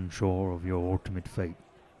side, unsure of your ultimate fate.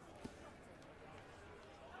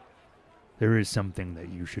 There is something that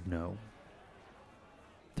you should know.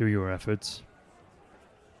 Through your efforts,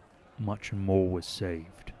 much more was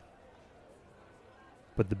saved.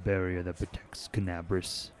 But the barrier that protects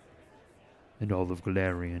Canabris and all of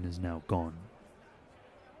Galarian is now gone.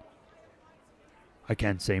 I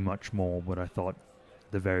can't say much more, but I thought,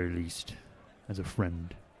 at the very least, as a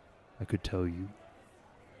friend, I could tell you.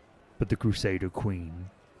 But the Crusader Queen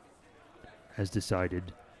has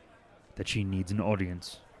decided that she needs an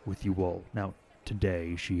audience with you all. Now,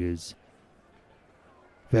 today she is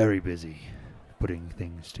very busy putting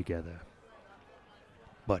things together.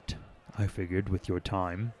 But I figured with your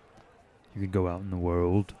time, you could go out in the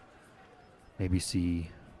world, maybe see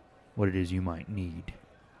what it is you might need.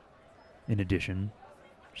 In addition,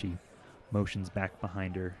 she motions back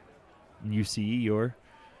behind her, and you see your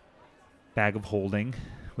bag of holding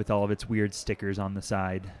with all of its weird stickers on the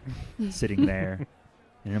side sitting there,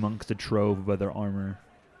 and amongst a trove of other armor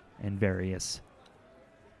and various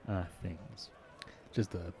things.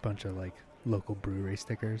 Just a bunch of like local brewery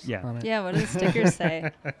stickers Yeah. on it. Yeah, what do the stickers say?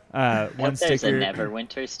 I One hope there's a sticker.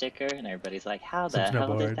 Neverwinter sticker, and everybody's like, how the Some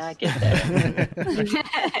hell did snowboards. that get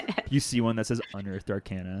there? You see one that says Unearthed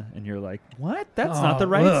Arcana, and you're like, "What? That's Oh, not the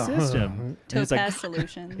right ugh. system." And it's Topaz like,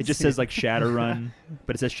 Solutions. it just says like Shadowrun,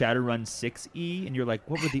 but it says Shadowrun 6E, and you're like,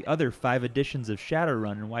 "What were the other 5 editions of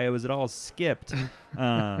Shadowrun, and why was it all skipped?"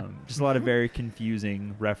 Just a lot of very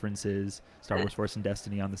confusing references. Star Wars Force and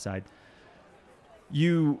Destiny on the side.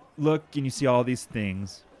 You look and you see all these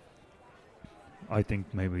things. I think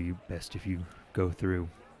maybe best if you go through.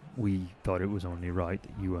 We thought it was only right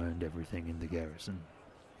that you earned everything in the garrison.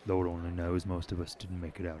 Lord only knows most of us didn't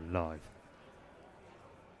make it out alive.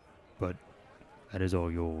 But that is all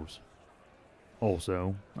yours.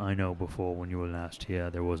 Also, I know before when you were last here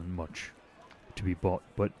there wasn't much to be bought,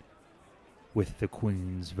 but with the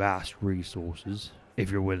Queen's vast resources, if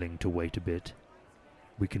you're willing to wait a bit,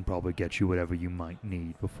 we can probably get you whatever you might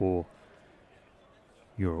need before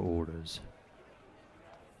your orders.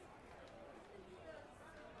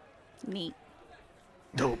 Neat.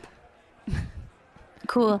 Dope.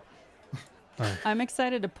 Cool. I'm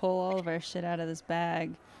excited to pull all of our shit out of this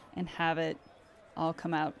bag and have it all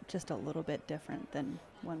come out just a little bit different than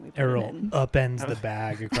when we put it Errol in. upends the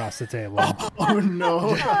bag across the table Oh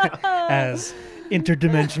no. as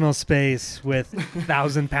interdimensional space with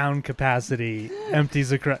 1,000-pound capacity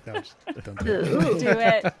empties across. No, don't do it. Do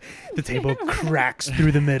it. The table cracks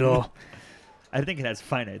through the middle. I think it has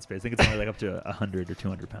finite space. I think it's only like up to 100 or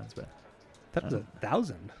 200 pounds, but That was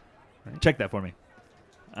 1,000. check that for me.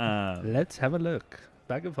 Let's have a look.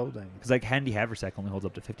 Bag of holding. Because like handy haversack only holds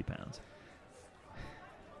up to 50 pounds.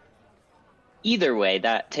 Either way,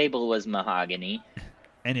 that table was mahogany.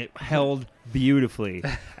 And it held beautifully,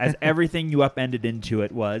 as everything you upended into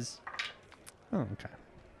it was. Oh, okay.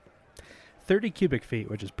 30 cubic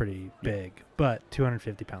feet, which is pretty big, but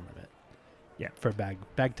 250-pound limit. Yeah. For bag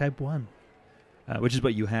type 1. Which is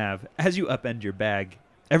what you have. As you upend your bag,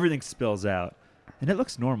 everything spills out, and it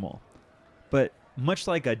looks normal. But much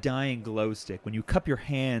like a dying glow stick, when you cup your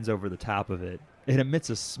hands over the top of it, it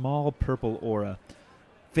emits a small purple aura,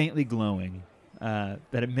 faintly glowing,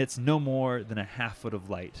 that emits no more than a half foot of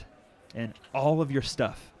light. And all of your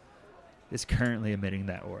stuff is currently emitting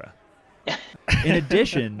that aura. In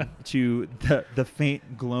addition to the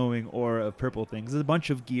faint glowing aura of purple things, there's a bunch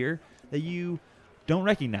of gear that you don't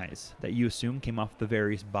recognize, that you assume came off the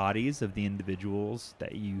various bodies of the individuals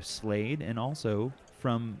that you slayed, and also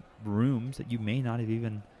from rooms that you may not have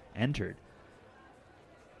even entered.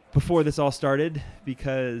 Before this all started,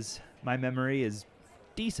 because my memory is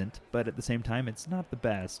decent, but at the same time it's not the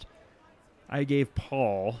best, I gave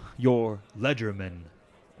Paul, your ledgerman,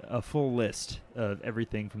 a full list of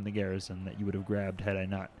everything from the garrison that you would have grabbed had I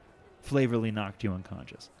not flavorfully knocked you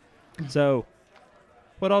unconscious. So,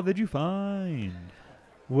 what all did you find?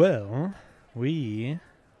 Well, we,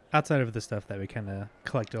 outside of the stuff that we kind of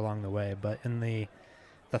collect along the way, but in the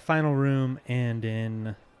final room and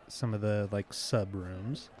in some of the like sub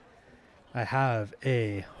rooms, I have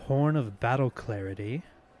a horn of battle clarity,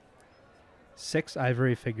 6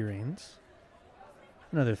 ivory figurines,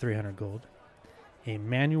 another 300 gold, a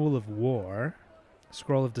manual of war,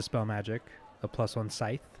 scroll of dispel magic, a +1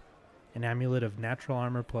 scythe, an amulet of natural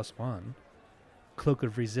armor +1, cloak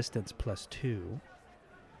of resistance +2,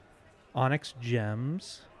 onyx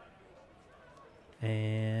gems,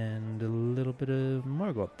 and a little bit of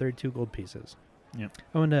more gold, 32 gold pieces. Yep.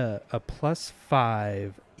 Oh, and a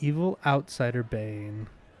 +5 evil outsider bane.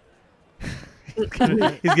 He's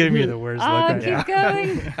giving me the worst look right Keep now.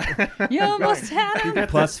 going. You almost had him.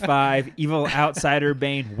 +5 evil outsider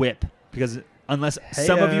bane whip, because unless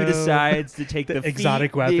some of you Heyo. decides to take the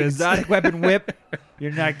exotic the weapons. exotic weapon whip,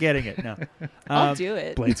 you're not getting it. No, I'll do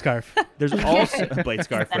it. Blade scarf. There's also a blade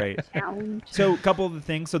scarf, right? Challenge. So a couple of the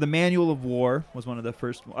things. So the manual of war was one of the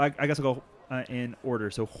first. I guess I'll go in order.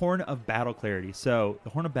 So horn of battle clarity. So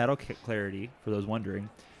the horn of battle clarity, for those wondering,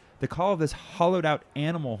 the call of this hollowed out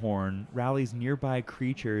animal horn rallies nearby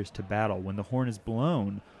creatures to battle. When the horn is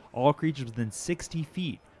blown, all creatures within 60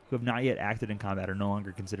 feet who have not yet acted in combat are no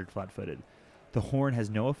longer considered flat-footed. The horn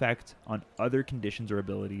has no effect on other conditions or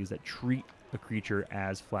abilities that treat a creature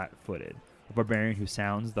as flat-footed. A barbarian who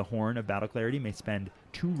sounds the horn of battle clarity may spend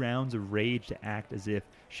 2 rounds of rage to act as if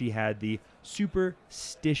she had the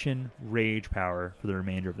superstition rage power for the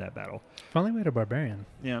remainder of that battle. Finally made a barbarian.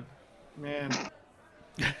 Yeah. Man.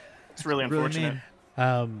 It's really Really unfortunate.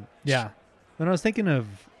 mean. Yeah. When I was thinking of,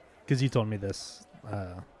 because you told me this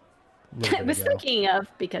a little I bit was ago. thinking of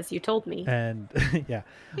because you told me. And yeah,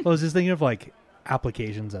 I was just thinking of like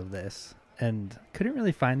applications of this, and couldn't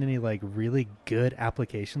really find any like really good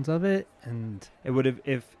applications of it. And It would have,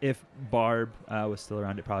 if Barb was still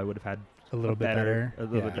around, it probably would have had a little bit better. A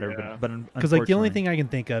little bit better, Yeah. but Because like the only unfortunately- thing I can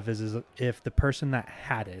think of is if the person that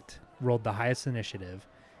had it rolled the highest initiative,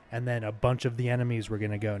 and then a bunch of the enemies were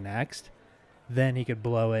gonna go next, then he could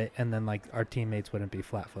blow it, and then like our teammates wouldn't be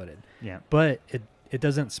flat-footed. Yeah. But it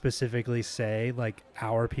doesn't specifically say like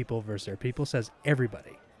our people versus their people. It says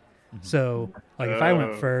everybody. Mhm. So like if I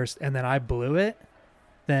went Oh. first and then I blew it,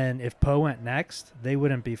 then if Poe went next, they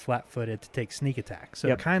wouldn't be flat-footed to take sneak attack. So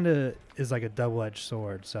Yep. it kind of is like a double-edged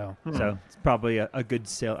sword. So So it's probably a good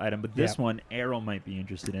sale item. But this Yeah. one, Errol might be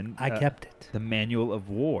interested in. I kept it. the Manual of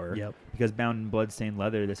War. Yep. Because bound in blood-stained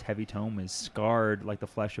leather, this heavy tome is scarred like the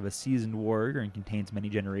flesh of a seasoned warrior and contains many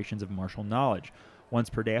generations of martial knowledge. Once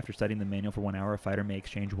per day after studying the manual for 1 hour, a fighter may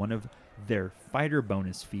exchange one of their fighter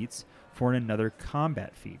bonus feats for another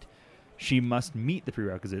combat feat. She must meet the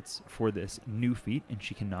prerequisites for this new feat, and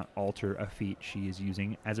she cannot alter a feat she is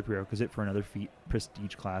using as a prerequisite for another feat,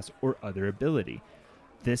 prestige class, or other ability.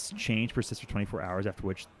 This change persists for 24 hours, after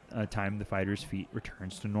which time the fighter's feat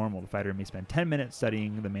returns to normal. The fighter may spend 10 minutes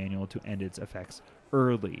studying the manual to end its effects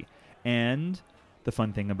early. And the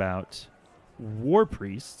fun thing about war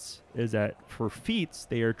priests is that for feats,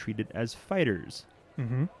 they are treated as fighters.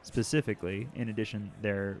 Mm-hmm. Specifically, in addition,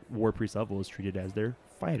 their war priest level is treated as their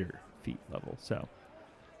fighter feat level. So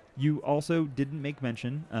you also didn't make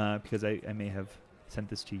mention, because I may have sent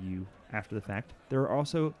this to you after the fact, there are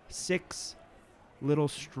also 6 little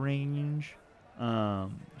strange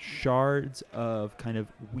shards of kind of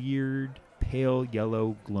weird pale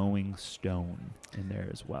yellow glowing stone in there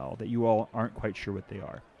as well that you all aren't quite sure what they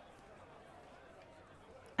are.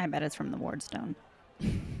 I bet it's from the Wardstone.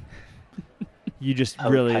 You just Oh,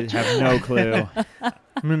 really touch have it. no clue.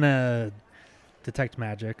 I'm gonna detect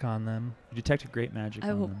magic on them. You detect a great magic I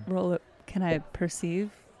on will them. roll it. Can I perceive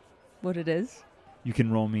what it is? You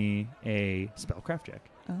can roll me a spellcraft check.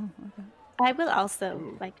 Oh, okay. I will also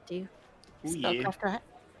Ooh. like to Ooh, yeah. spellcraft that.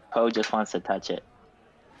 Poe just wants to touch it.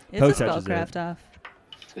 It's Poe a touches it. spellcraft off.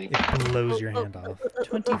 Sweet. It blows your hand off.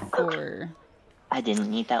 24. I didn't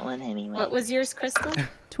need that one anyway. What was yours, Crystal?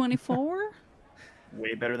 24?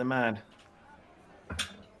 Way better than mine.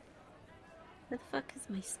 Where the fuck is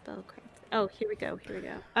my spellcraft? Oh, here we go. Here we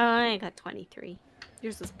go. I got 23.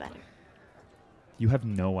 Yours was better. You have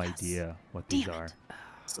no idea what these Damn are. it.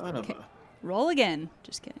 Son of Okay. a. Roll again.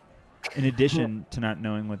 Just kidding. In addition to not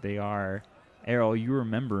knowing what they are, Errol, you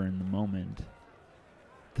remember in the moment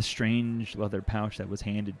the strange leather pouch that was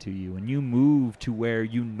handed to you, and you move to where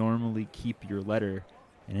you normally keep your letter,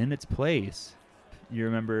 and in its place, you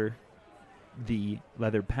remember the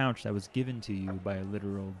leather pouch that was given to you by a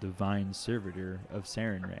literal divine servitor of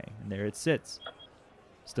Sarenrae, and there it sits,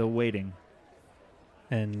 still waiting.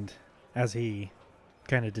 And as he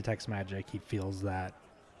kind of detects magic, he feels that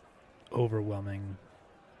overwhelming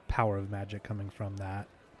power of magic coming from that.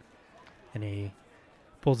 And he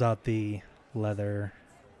pulls out the leather.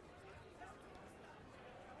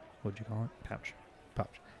 What'd you call it? Pouch.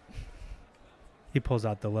 Pouch. He pulls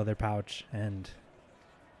out the leather pouch and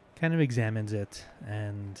kind of examines it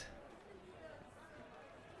and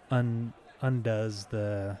undoes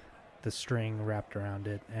the string wrapped around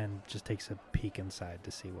it and just takes a peek inside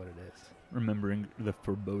to see what it is. Remembering the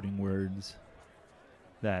foreboding words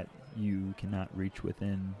that you cannot reach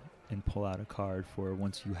within and pull out a card for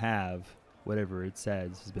once you have whatever it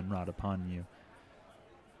says has been wrought upon you.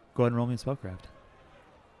 Go ahead and roll me a spellcraft.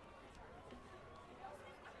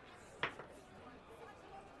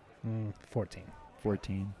 14.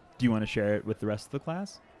 14. Do you want to share it with the rest of the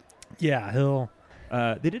class? Yeah, he'll.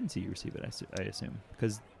 They didn't see you receive it, I assume,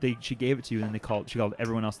 because she gave it to you, and she called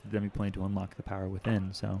everyone else to the demi plane to unlock the power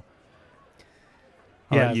within. So,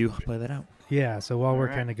 I'll Yeah. let you play that out. Yeah, so while we're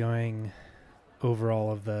Alright. kind of going over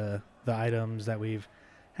all of the items that we've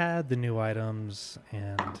had, the new items,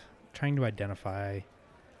 and trying to identify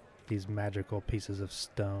these magical pieces of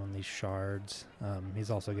stone, these shards,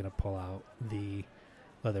 he's also going to pull out the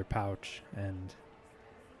leather pouch and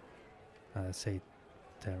say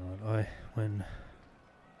to everyone, when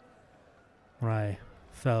I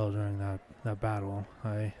fell during that battle,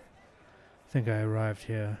 I think I arrived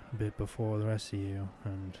here a bit before the rest of you,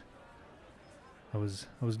 and I was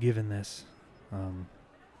given this.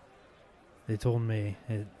 They told me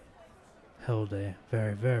it held a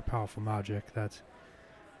very, very powerful magic that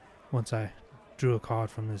once I drew a card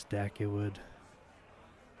from this deck, it would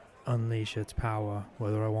unleash its power,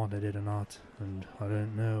 whether I wanted it or not, and I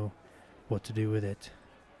didn't know what to do with it.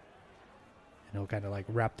 And he'll kind of like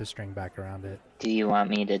wrap the string back around it. Do you want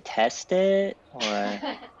me to test it, or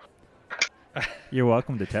You're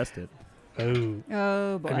welcome to test it. Oh,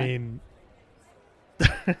 Oh, boy. I mean,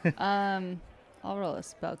 I'll roll a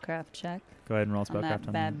spellcraft check Go ahead and roll on spellcraft that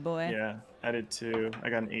on bad boy. Yeah, I did too. I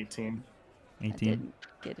got an 18. I 18. didn't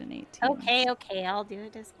get an 18. Okay, I'll do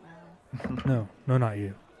it as well. no, not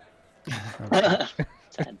you.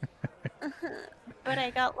 Sad. But I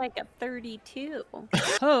got like a 32.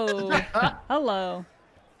 Oh, hello.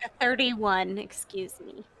 A 31, excuse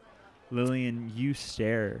me. Lillian, you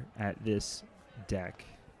stare at this deck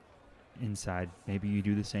inside. Maybe you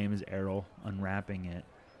do the same as Errol, unwrapping it.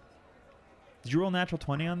 Did you roll natural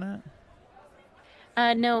 20 on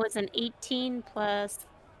that? No, it's an 18 plus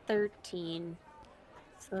 13.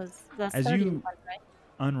 So that's As 31, you- right?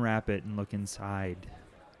 Unwrap it and look inside.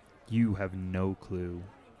 You have no clue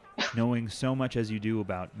knowing so much as you do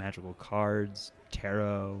about magical cards,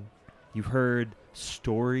 tarot, you've heard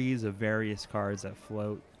stories of various cards that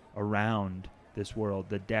float around this world.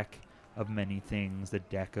 The deck of many things, the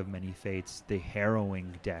deck of many fates, the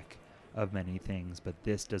harrowing deck of many things, but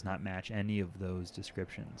this does not match any of those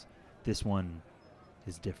descriptions. This one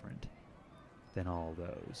is different than all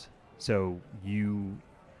those. So you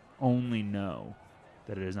only know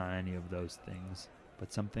that it is not any of those things,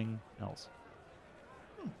 but something else.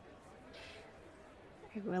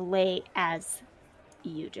 I relate as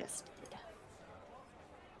you just did.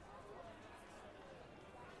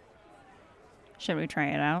 Should we try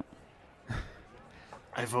it out?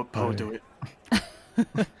 I vote Poe do it.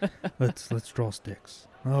 Let's draw sticks.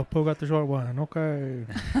 Oh, Poe got the short one. Okay.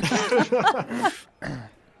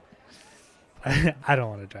 I don't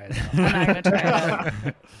want to try it out. I'm not gonna try it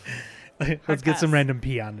out. Let's get some pass. random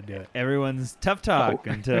peon to do it. Everyone's tough talk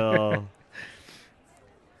until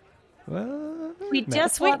Well, We no.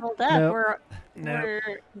 just leveled up. Nope.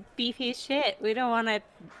 We're beefy as shit. We don't want to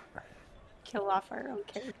kill off our own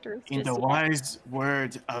characters. In just the yet. wise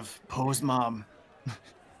word of Poe's mom,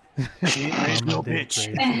 she ain't raised no Mama did bitch.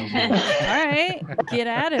 raise no bitch. All right, get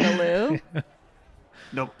at it, Alou.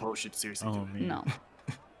 Nope, Poe should seriously oh do it. man, No.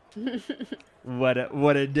 what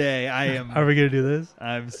a day! I am. Are we gonna do this?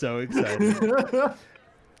 I'm so excited.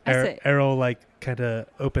 I say- Errol like kind of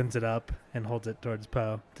opens it up and holds it towards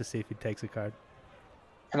Poe to see if he takes a card.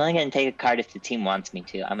 I'm only gonna take a card if the team wants me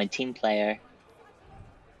to. I'm a team player.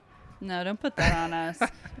 No, don't put that on us.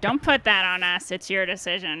 Don't put that on us. It's your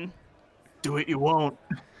decision. Do it, you won't.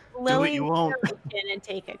 Lily, you won't. reach in and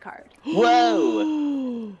take a card.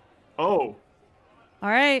 Whoa! Oh, All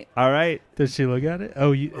right. All right, Does she look at it?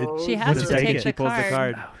 Oh, you. Oh, She Once has you to take take it. she pulls the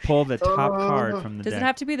card. card. Pull the top card from the Does deck. it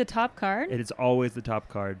have to be the top card? It is always the top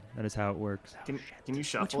card. That is how it works. can you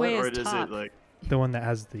shuffle way it, or is does top? it like? The one that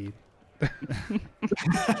has the.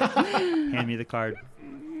 Hand me the card.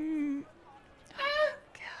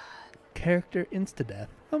 Character insta death.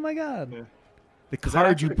 Oh my god. Yeah. The Is that card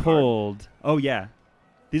actually you a card? pulled. Oh yeah,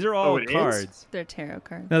 these are all Oh, it is? cards. They're tarot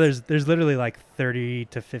cards. No, there's literally like 30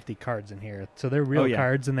 to 50 cards in here. So they're real Oh, yeah.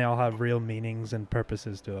 cards and they all have real meanings and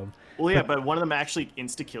purposes to them. Well, yeah, but one of them actually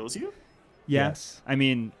insta kills you. Yeah. Yes. I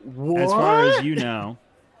mean, What? as far as you know,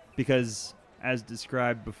 because as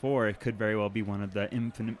described before, it could very well be one of the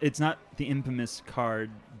infinite. It's not the infamous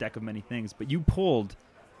card deck of many things, but you pulled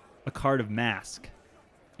a card of Mask,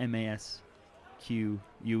 MASQUE.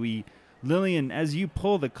 Lillian, as you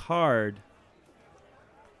pull the card,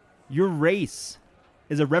 your race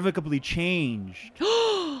is irrevocably changed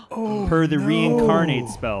per the reincarnate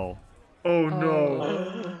spell. Oh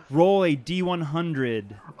no! Roll a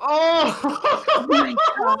D100.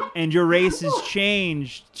 Oh! And your race is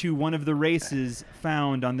changed to one of the races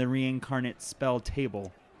found on the reincarnate spell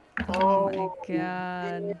table. Oh my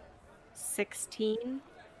god. 16.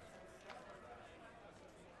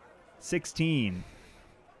 16.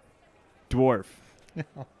 Dwarf.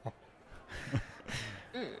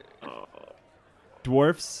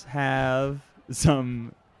 Dwarfs have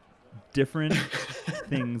some different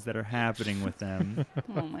things that are happening with them.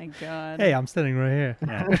 Oh my god. Hey, I'm standing right here.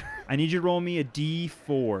 Yeah. I need you to roll me a D4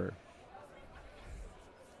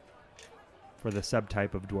 for the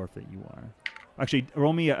subtype of dwarf that you are. Actually,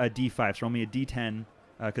 roll me a D5. So roll me a D10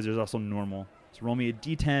 because there's also normal. So roll me a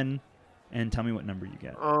D10 and tell me what number you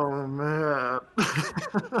get. Oh man!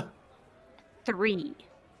 3.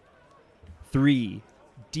 3.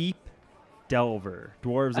 Deep Delver.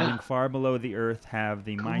 Dwarves living far below the earth have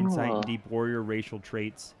the mindsight Cool. and deep warrior racial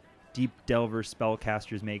traits. Deep Delver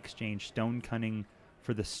spellcasters may exchange stone cunning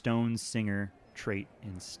for the stone singer trait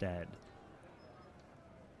instead.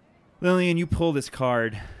 Lillian, you pull this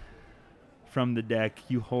card from the deck.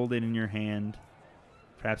 You hold it in your hand.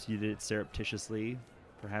 Perhaps you did it surreptitiously.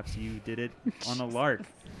 Perhaps you did it on a lark.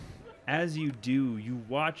 As you do, you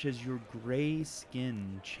watch as your gray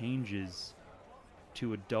skin changes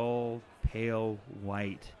to a dull, pale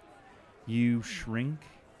white. You shrink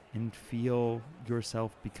and feel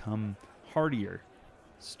yourself become hardier,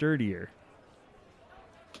 sturdier.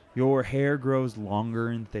 Your hair grows longer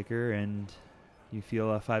and thicker, and you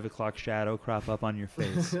feel a 5 o'clock shadow crop up on your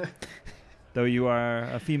face. Though you are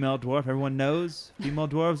a female dwarf, everyone knows female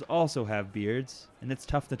dwarves also have beards, and it's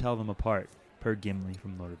tough to tell them apart, per Gimli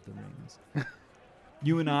from Lord of the Rings.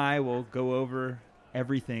 You and I will go over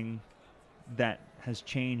everything that has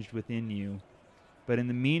changed within you, but in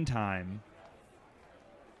the meantime,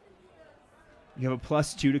 you have a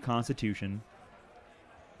 +2 to Constitution,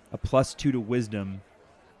 a +2 to Wisdom,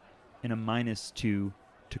 and a -2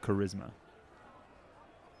 to Charisma.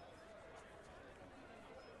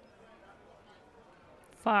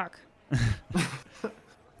 Fuck.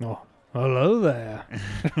 Oh, hello there.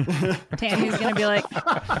 Tammy's gonna be like,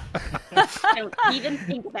 Don't even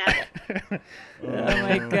think about it. oh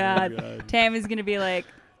my god. Tammy's gonna be like,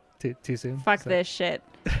 Too soon? fuck this shit,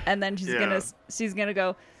 and then she's gonna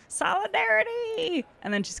go solidarity,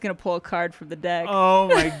 and then she's gonna pull a card from the deck. Oh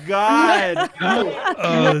my god.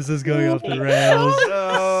 Oh, this is going off the rails.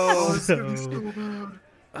 Oh, So-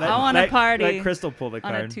 I want to party Let Crystal pull the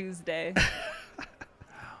on a card. Tuesday.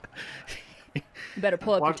 You better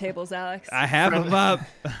pull up your tables, Alex. I have them up.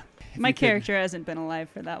 My character hasn't been alive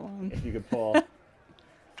for that long. If you could pull.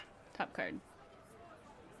 Top card.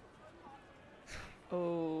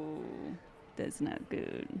 Oh, that's not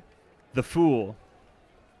good. The Fool.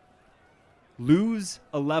 Lose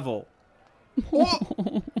a level.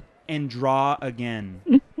 And draw again.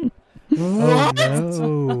 Oh,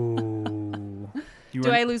 no.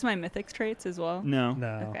 Do I lose my mythics traits as well? No.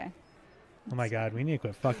 No. Okay. Oh my god, we need to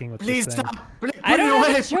quit fucking with Please this thing. stop. Put I it don't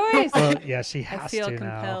away. have a choice. Well, yeah, she I has feel to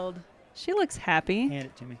compelled. She looks happy. Hand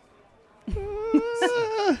it to me.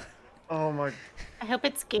 Oh my. I hope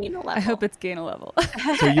it's gain a level. I hope it's gain a level.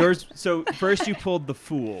 So yours. So first you pulled the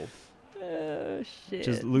Fool. Oh shit.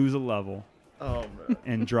 Just lose a level Oh man.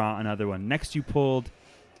 and draw another one. Next you pulled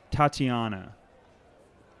Tatiana.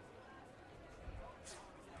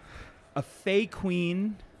 A Fey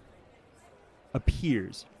Queen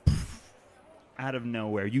appears out of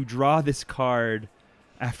nowhere. You draw this card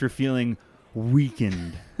after feeling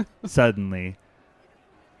weakened suddenly.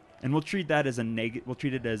 And we'll treat that as we'll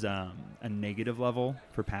treat it as a negative level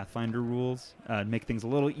for Pathfinder rules. Make things a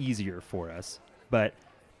little easier for us. But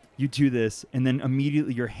you do this, and then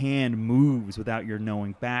immediately your hand moves without your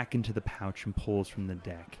knowing back into the pouch and pulls from the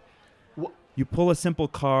deck. What? You pull a simple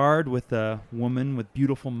card with a woman with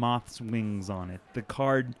beautiful moth's wings on it. The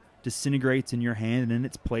card disintegrates in your hand, and in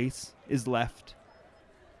its place is left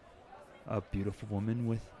a beautiful woman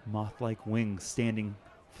with moth-like wings standing,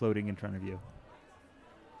 floating in front of you.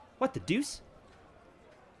 What the deuce?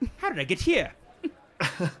 How did I get here?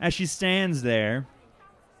 As she stands there,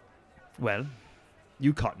 well,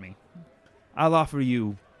 you caught me. I'll offer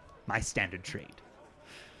you my standard trade.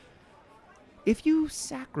 If you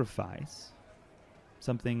sacrifice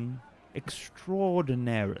something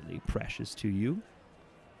extraordinarily precious to you,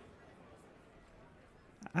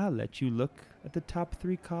 I'll let you look at the top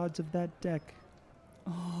 3 cards of that deck.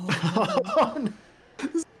 Oh, no.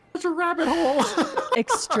 This is such a rabbit hole.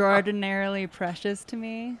 Extraordinarily precious to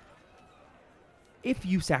me. If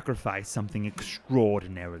you sacrifice something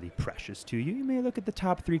extraordinarily precious to you, you may look at the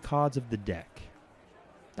top 3 cards of the deck.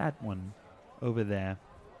 That one over there.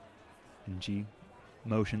 And she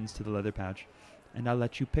motions to the leather pouch. And I'll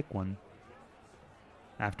let you pick one.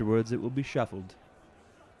 Afterwards, it will be shuffled.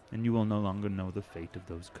 And you will no longer know the fate of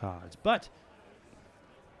those cards. But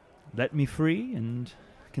let me free and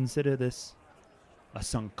consider this a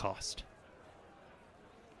sunk cost.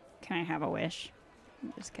 Can I have a wish?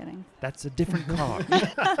 I'm just kidding. That's a different card.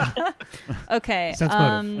 Okay. Sense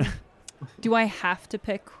motive. Do I have to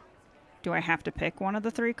pick one of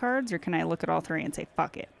the 3 cards, or can I look at all 3 and say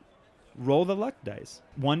fuck it? Roll the luck dice.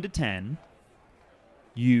 1 to 10.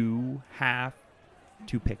 You have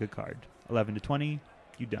to pick a card. 11 to 20.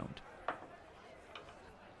 You don't.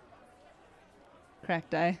 Crack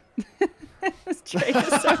die. This tray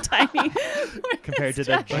is so tiny. Compared to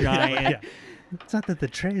the giant Yeah. It's not that the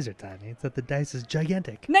trays are tiny, it's that the dice is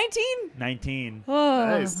gigantic. 19. 19. Oh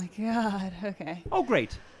Nice. my god. Okay. Oh,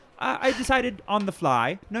 great. I decided on the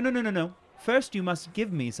fly. No. First, you must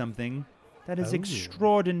give me something that is Oh.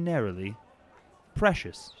 extraordinarily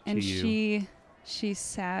precious to And you. she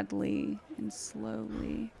sadly and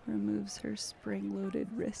slowly removes her spring-loaded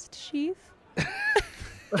wrist sheath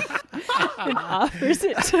and offers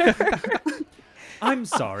it to her. I'm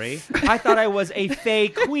sorry. I thought I was a Fey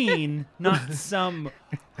Queen, not some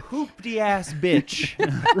hoopty-ass bitch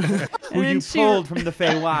who And then you she- pulled from the Fey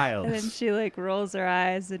And then Wilds. she like rolls her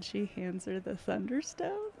eyes and she hands her the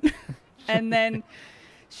Thunderstone. And then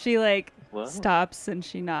she like Whoa. stops and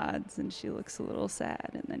she nods and she looks a little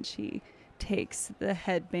sad, and then she takes the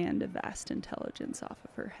headband of vast intelligence off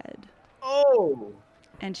of her head Oh.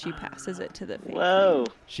 and she passes it to the Fey Whoa.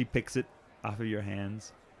 She picks it off of your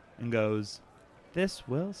hands and goes, "This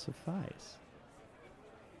will suffice."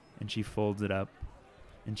 And she folds it up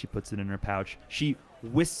and she puts it in her pouch. She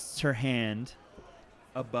whisks her hand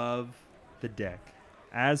above the deck.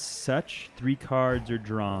 As such, 3 cards are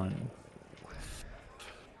drawn.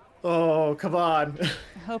 Oh, come on.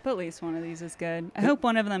 I hope at least one of these is good. I hope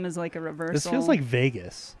one of them is like a reversal. This feels like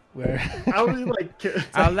Vegas, where How are you like?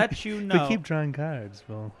 I'll let you know. we keep drawing cards.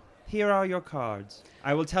 Well, Here are your cards.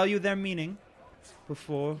 I will tell you their meaning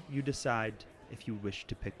before you decide if you wish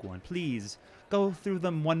to pick one. Please go through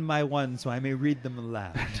them one by one so I may read them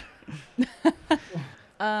aloud.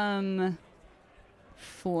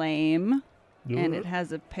 Flame, and it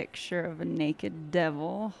has a picture of a naked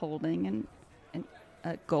devil holding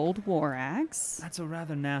a gold war axe. That's a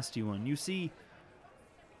rather nasty one. You see,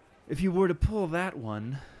 if you were to pull that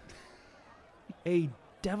one, a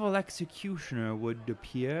devil executioner would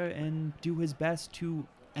appear and do his best to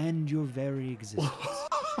end your very existence.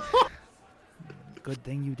 Good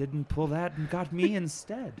thing you didn't pull that and got me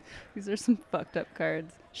instead. These are some fucked up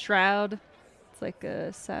cards. Shroud. It's like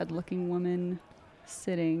a sad-looking woman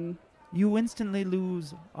sitting. You instantly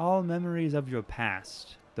lose all memories of your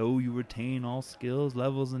past. Though you retain all skills,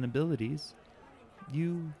 levels, and abilities,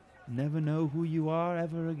 you never know who you are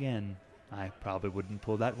ever again. I probably wouldn't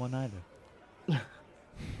pull that one either.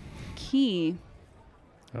 Key.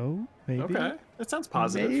 Oh, maybe. Okay, that sounds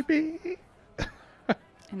positive. Maybe.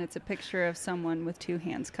 And it's a picture of someone with two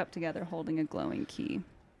hands cupped together holding a glowing key.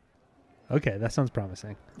 Okay, that sounds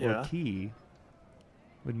promising. Yeah. Or key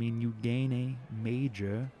would mean you gain a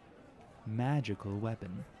major magical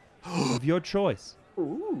weapon of your choice.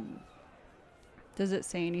 Ooh. Does it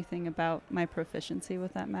say anything about my proficiency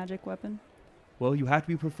with that magic weapon? Well, you have to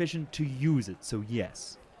be proficient to use it, so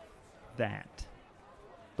yes, that.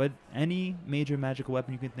 But any major magical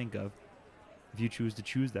weapon you can think of, if you choose to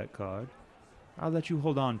choose that card, I'll let you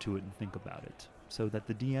hold on to it and think about it, so that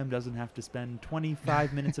the DM doesn't have to spend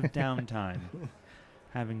 25 minutes of downtime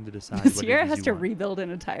having to decide what Sierra it is has you to want. rebuild an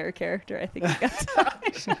entire character. I think you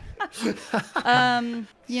got time.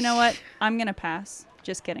 You know what? I'm going to pass.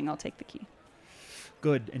 Just kidding. I'll take the key.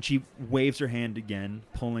 Good, and she waves her hand again,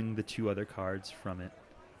 pulling the two other cards from it.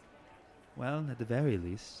 Well, at the very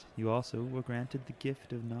least, you also were granted the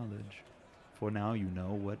gift of knowledge. For now you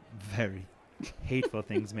know what very hateful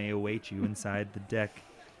things may await you inside the deck.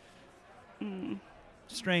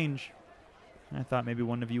 Strange. I thought maybe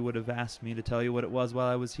one of you would have asked me to tell you what it was while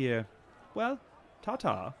I was here. Well,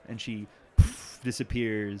 ta-ta. And she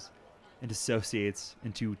disappears and dissociates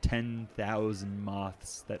into 10,000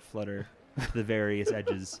 moths that flutter to the various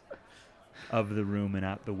edges of the room and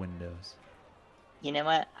out the windows. You know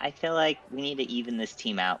what? I feel like we need to even this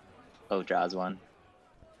team out. Poe draws one.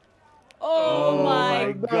 Oh,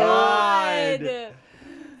 my God.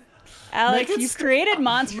 Alex, Make it you've created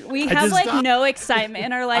monsters. We I have just- like no excitement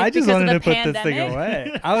in our life I just because of wanted the to put pandemic. this thing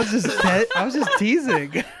away. I was just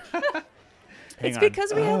teasing. Hang It's on.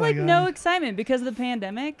 because we Oh have my like God. no excitement because of the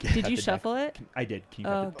pandemic. Did Cut you the deck. shuffle it? I did. Can you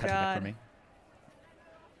Oh, cut the deck God. for me?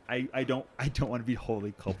 I don't want to be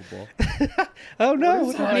wholly culpable. Oh no!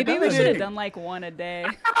 What is Maybe we happening? should have done like one a day.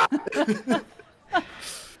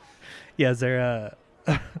 Yeah, is there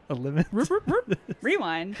a limit?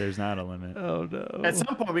 Rewind. There's not a limit. Oh no! At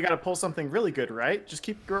some point, we got to pull something really good, right? Just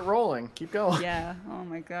keep rolling. Keep going. Yeah. Oh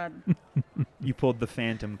my God. You pulled the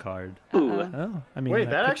Phantom card. Ooh. Oh, I mean, Wait,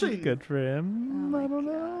 that could be actually- good for him. Oh I my don't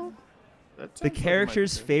know. That The sounds like it might be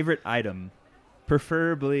character's good. favorite item,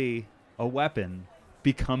 preferably a weapon,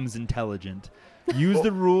 becomes intelligent. Use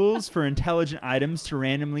the rules for intelligent items to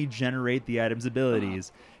randomly generate the item's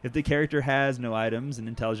abilities. If the character has no items, an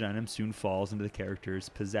intelligent item soon falls into the character's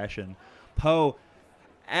possession. Poe,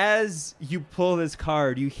 as you pull this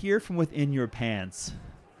card, you hear from within your pants.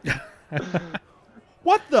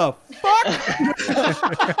 What the fuck?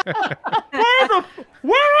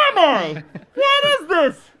 Where am I? What is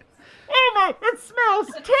this? Oh my, it smells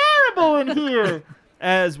terrible in here.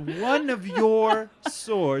 As one of your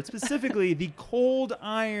swords, specifically the cold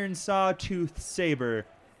iron sawtooth saber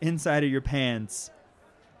inside of your pants,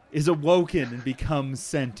 is awoken and becomes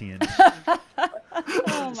sentient.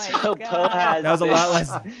 Oh my So Poe God. has That was a lot this-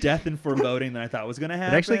 less death and foreboding than I thought was going to It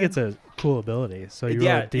happen. actually gets a cool ability. So you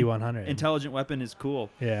roll a D100. Intelligent weapon is cool.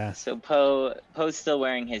 Yeah. So Poe's still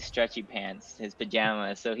wearing his stretchy pants, his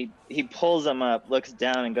pajamas. So he pulls them up, looks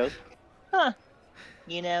down, and goes, "Huh?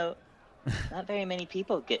 You know, not very many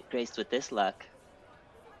people get graced with this luck."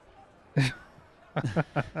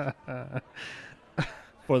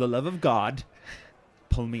 For the love of God,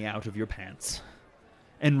 pull me out of your pants.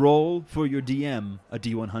 And roll for your DM a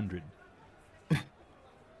D100.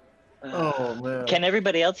 Oh man. Can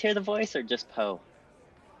everybody else hear the voice or just Poe?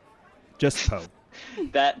 Just Poe.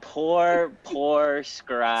 That poor So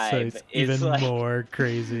scribe it's is even like, more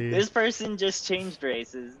crazy. this person just changed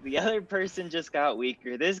races. The other person just got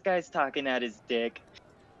weaker. This guy's talking at his dick.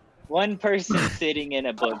 One person sitting in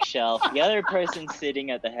a bookshelf. The other person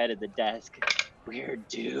sitting at the head of the desk. We're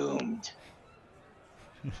doomed.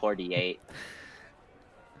 48.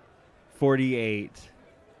 48.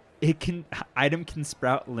 Item can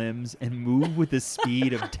sprout limbs and move with a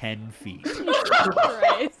speed of 10 feet.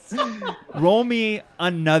 Christ. Roll me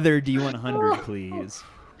another D100, please.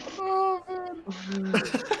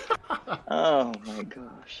 Oh my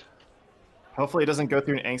gosh. Hopefully, it doesn't go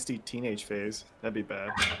through an angsty teenage phase. That'd be bad.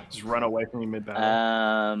 Just run away from you mid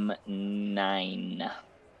battle. 9.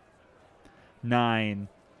 9.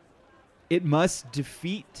 It must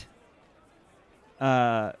defeat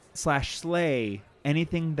 / slay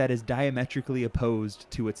anything that is diametrically opposed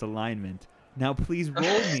to its alignment. Now, please roll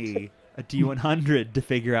me a D100 to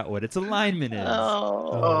figure out what its alignment is.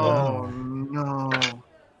 Oh no!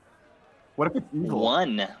 What if it's evil?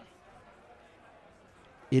 1.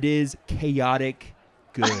 It is chaotic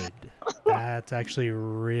good. That's actually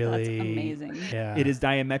really That's amazing. Yeah. It is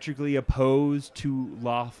diametrically opposed to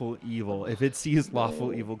lawful evil. If it sees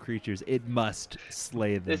lawful evil creatures, it must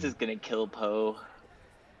slay them. This is gonna kill Poe.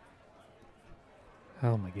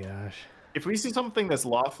 Oh my gosh. If we see something that's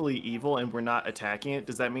lawfully evil and we're not attacking it,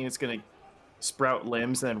 does that mean it's gonna sprout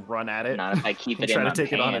limbs and run at it? Not if I keep and it try in to my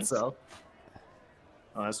take it on pants. itself.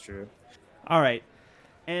 Oh, that's true. All right.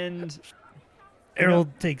 And Errol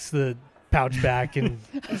takes the pouch back and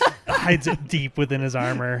hides it deep within his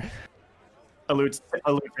armor. Alute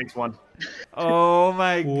takes one. oh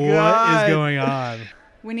my What god. is going on?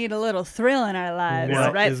 We need a little thrill in our lives,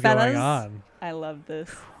 What right, is fellas? going on? I love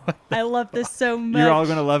this. I love this so much. You're all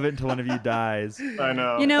going to love it until one of you dies. I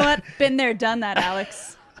know. You know what? Been there, done that,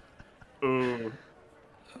 Alex. Ooh.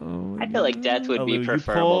 I feel like death would Alu, be you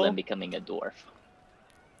preferable pull. than becoming a dwarf.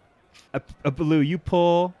 Baloo, you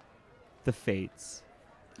pull the fates.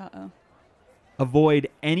 Uh-oh. Avoid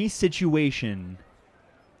any situation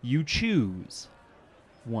you choose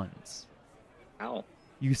once. Ow.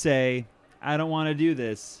 You say, I don't want to do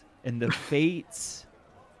this. And the fates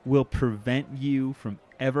will prevent you from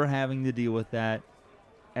ever having to deal with that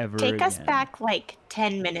ever Take again. us back like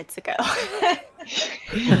 10 minutes ago.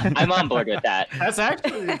 I'm on board with that. That's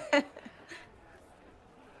actually.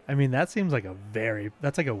 I mean, that seems like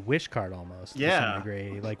that's like a wish card almost. To Yeah. some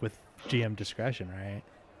degree, like with GM discretion, right?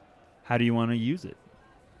 How do you want to use it?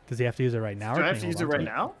 Does he have to use it right now? Do or I can have to he use it hold on right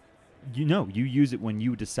to now? You know, you use it when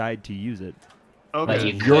you decide to use it. But Okay.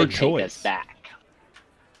 you It's your could take choice. us back.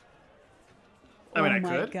 I mean, oh I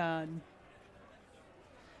my could. god.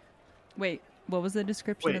 Wait, what was the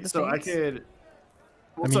description of Wait, the so fates? I could.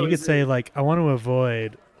 I mean, you could say like, I want to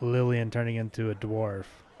avoid Lillian turning into a dwarf.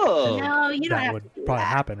 Oh. No, you don't That have would to do probably that.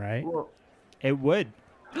 happen, right? Well, It would.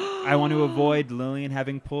 I want to avoid Lillian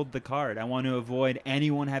having pulled the card. I want to avoid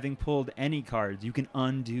anyone having pulled any cards. You can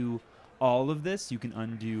undo all of this. You can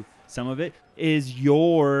undo some of it. It is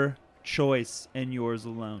your choice and yours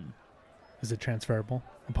alone. Is it transferable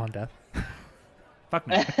upon death? Fuck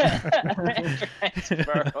no.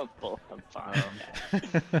 Transferable upon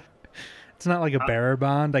death. It's not like a bearer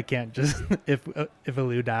bond. I can't just if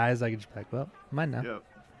Alu dies, I can just be like, well, mine now. yep.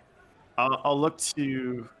 I'll look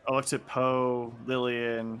to Poe,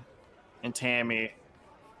 Lillian, and Tammy,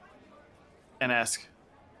 and ask.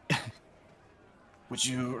 Would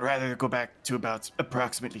you rather go back to about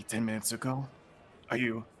approximately 10 minutes ago? Are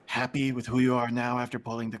you happy with who you are now after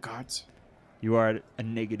pulling the cards? You are at a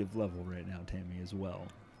negative level right now, Tammy, as well.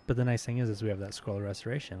 But the nice thing is we have that scroll of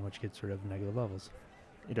restoration, which gets rid of negative levels.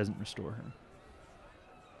 It doesn't restore her.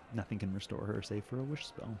 Nothing can restore her save for a wish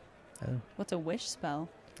spell. Oh, What's a wish spell?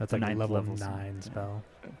 that's The like a ninth level level spell. 9 Yeah. spell.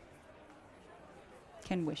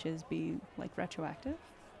 Can wishes be like retroactive?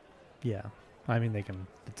 Yeah. I mean, they can.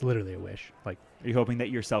 It's literally a wish. Like, Are you hoping that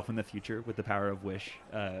yourself in the future, with the power of wish,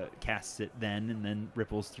 casts it then and then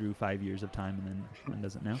ripples through 5 years of time and then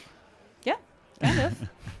does it now? Yeah, kind of.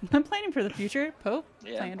 I'm planning for the future. Pope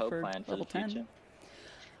Yeah, planned Poe for planned for level the 10. future.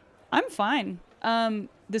 I'm fine.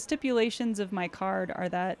 The stipulations of my card are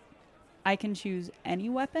that I can choose any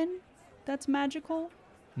weapon that's magical.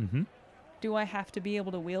 Mm-hmm. Do I have to be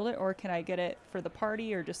able to wield it, or can I get it for the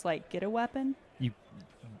party, or just like get a weapon?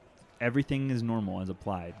 Everything is normal as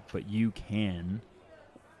applied, but you can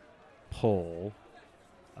pull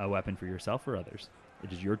a weapon for yourself or others.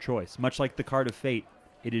 It is your choice. Much like the card of fate,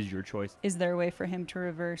 it is your choice. Is there a way for him to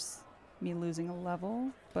reverse me losing a level,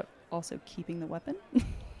 but also keeping the weapon?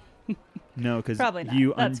 No, because Probably not.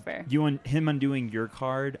 you That's fair. him undoing your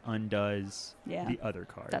card undoes Yeah. the other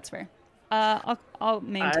card. That's fair. I'll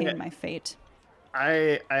maintain my fate.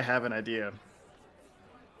 I have an idea.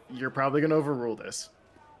 You're probably gonna overrule this.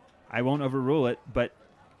 I won't overrule it, but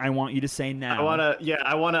I want you to say now.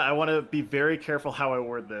 I wanna be very careful how I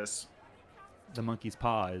word this. The monkey's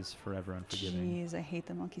paw is forever unforgiving. Jeez, I hate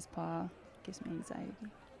the monkey's paw. Gives me anxiety.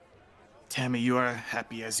 Tammy, you are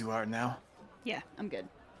happy as you are now. Yeah, I'm good.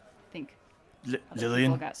 I think other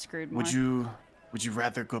Lillian, people got screwed more. would you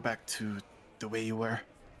rather go back to the way you were?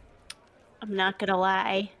 I'm not gonna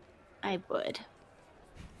lie, I would.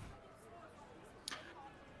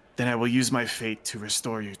 Then I will use my fate to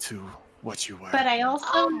restore you to what you were. But I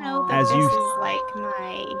also know that As this you- is like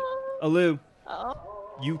my. Alu,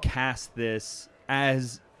 Oh. you cast this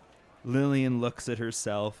as Lillian looks at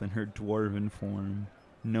herself in her dwarven form,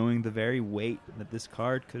 knowing the very weight that this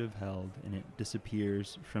card could have held, and it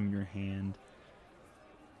disappears from your hand.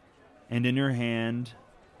 And in her hand,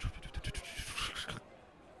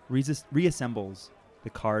 reassembles the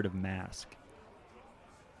card of Mask.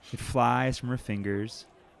 It flies from her fingers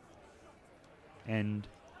and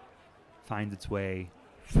finds its way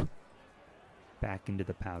back into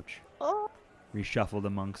the pouch, reshuffled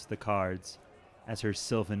amongst the cards as her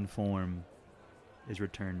sylvan form is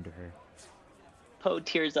returned to her. Poe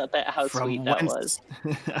tears up at how sweet that was.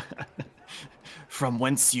 From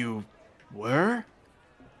whence you were?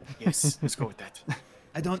 Yes, let's go with that.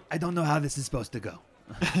 I don't know how this is supposed to go.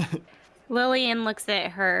 Lillian looks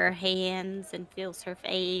at her hands and feels her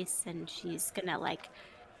face, and she's gonna like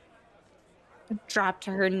drop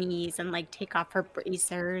to her knees and like take off her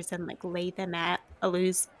bracers and like lay them at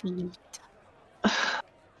Alu's feet.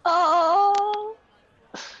 Oh.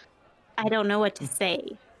 I don't know what to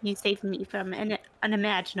say. You saved me from an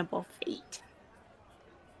unimaginable fate.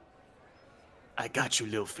 I got you,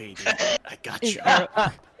 Lil Faded. I got Is you.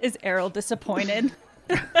 Is Errol disappointed?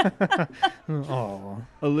 Oh.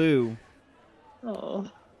 Alu, Oh.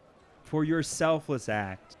 for your selfless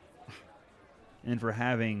act and for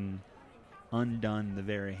having undone the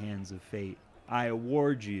very hands of fate, I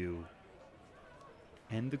award you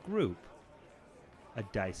and the group a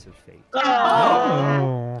dice of fate.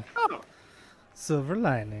 Oh. Silver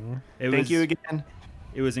lining. Thank you again.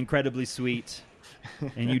 It was incredibly sweet,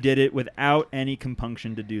 and you did it without any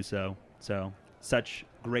compunction to do so. So, such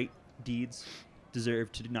great deeds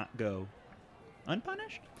deserve to not go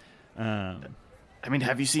unpunished. I mean,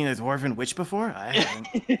 have you seen a dwarven witch before? I haven't.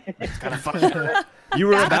 It's kind of fun. You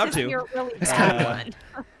were That's about just to. your really It's bad kinda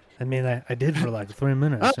one. I mean, I did for like 3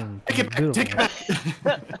 minutes, Oh, and take it it was back, take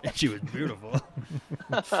beautiful. it back. She was beautiful.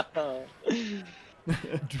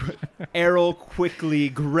 Errol quickly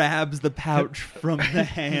grabs the pouch from the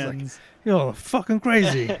hands You're fucking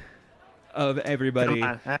crazy. of everybody.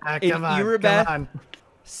 Come on, And come on, Eurobeth come on.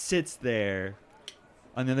 sits there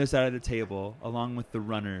on the other side of the table, along with the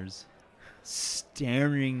runners,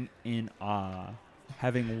 staring in awe,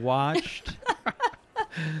 having watched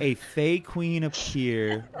a Fey Queen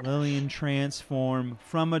appear, Lillian transform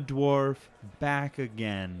from a dwarf back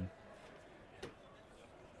again.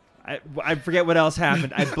 I forget what else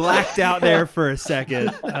happened. I blacked out there for a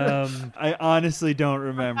second. I honestly don't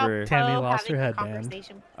remember. Tammy Oh, lost her having a headband.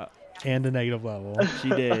 conversation. And a negative level. She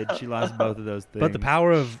did. She lost both of those things. But the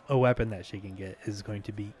power of a weapon that she can get is going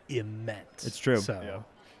to be immense. It's true. So,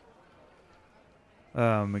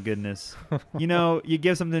 Oh my goodness. You know, you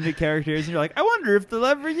give something to characters and you're like, I wonder if they'll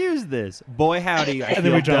ever use this. Boy howdy, I and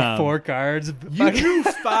then we feel draw dumb. 4 cards. You drew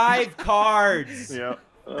 5 cards. Yeah.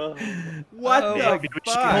 What Oh the my We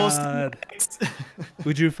should fuck? post God. next.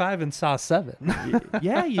 We drew 5 and saw 7.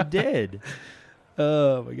 Yeah, you did.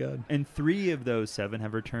 Oh my god. And 3 of those 7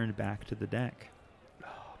 have returned back to the deck. Oh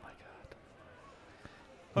my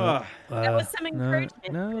god. That was some encouragement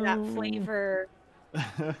for no. that flavor.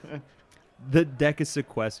 The deck is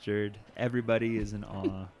sequestered. Everybody is in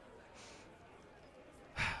awe.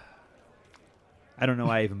 I don't know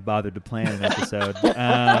why I even bothered to plan an episode.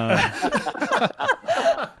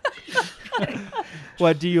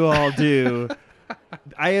 What do you all do?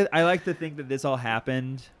 I like to think that this all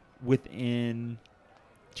happened within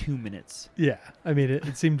 2 minutes. Yeah. I mean,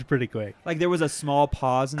 it seemed pretty quick. Like there was a small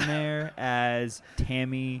pause in there as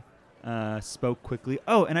Tammy spoke quickly.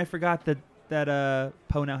 Oh, and I forgot that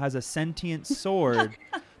Poe now has a sentient sword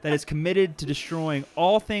that is committed to destroying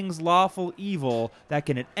all things lawful evil that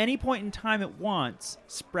can at any point in time it wants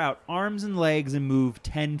sprout arms and legs and move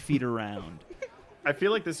 10 feet around. I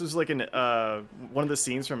feel like this was like one of the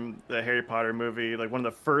scenes from the Harry Potter movie, like one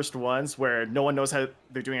of the first ones where no one knows how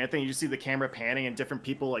they're doing anything. You just see the camera panning and different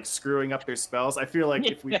people like screwing up their spells. I feel like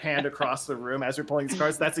if we panned across the room as we're pulling these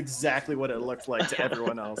cards, that's exactly what it looked like to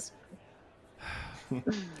everyone else.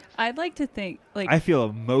 I'd like to think like I feel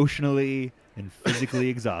emotionally and physically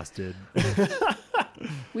exhausted.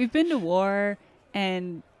 we've been to war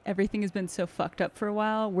and everything has been so fucked up for a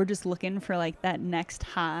while. We're just looking for like that next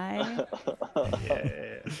high.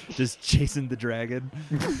 Yeah. Just chasing the dragon.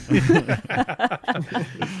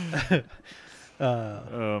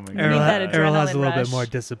 Oh my god. Errol- that Errol has a adrenaline little bit rush. more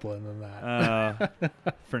discipline than that.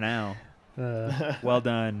 For now. Oh Well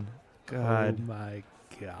done. God. my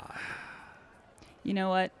god. You know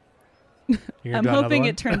what? You're I'm gonna do hoping another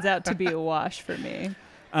it turns out to be a wash for me.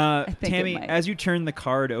 think it Tammy, might. as you turn the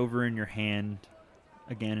card over in your hand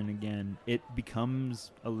again and again, it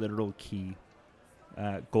becomes a literal key.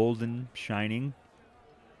 Golden, shining,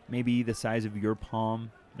 maybe the size of your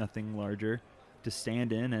palm, nothing larger, to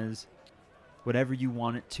stand in as whatever you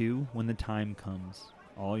want it to when the time comes.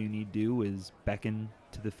 All you need to do is beckon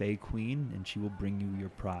to the Fey Queen, and she will bring you your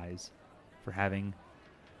prize for having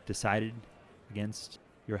decided against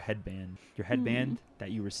your headband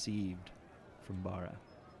that you received from Bara.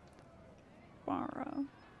 Bara.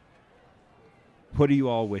 What do you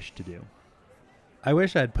all wish to do? I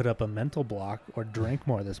wish I'd put up a mental block or drank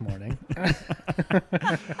more this morning.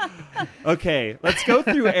 Okay, let's go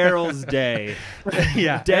through Errol's day.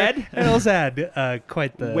 Yeah. Dead. Errol's had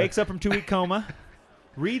quite the... Wakes up from 2-week coma,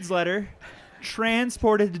 reads letter,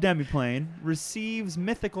 transported to demiplane, receives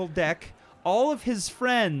mythical deck, all of his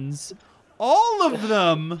friends, all of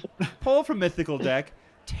them pull from mythical deck,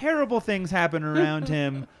 terrible things happen around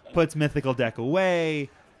him, puts mythical deck away,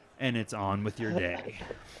 and it's on with your day.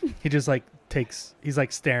 He just he's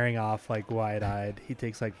staring off wide-eyed. He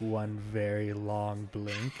takes one very long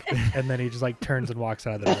blink, and then he just turns and walks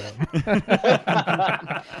out of the room.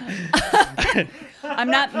 I'm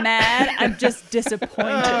not mad. I'm just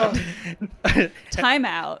disappointed. Time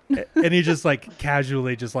out. And he just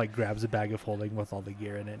casually grabs a bag of holding with all the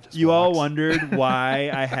gear in it. You all wondered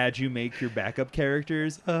why I had you make your backup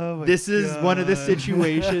characters. Oh my This is one of the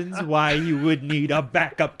situations why you would need a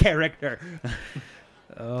backup character.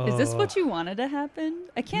 Is this what you wanted to happen?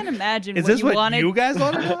 I can't imagine Is what this you what wanted. you guys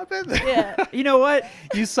wanted to happen? Yeah. You know what?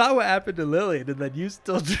 You saw what happened to Lillian, and then you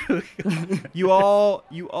still drew. You all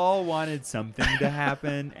wanted something to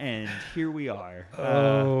happen, and here we are.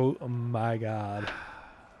 Oh my God.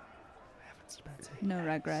 No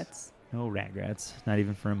regrets. No regrets, not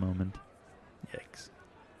even for a moment. Yikes.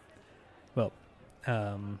 Well,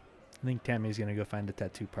 I think Tammy's going to go find a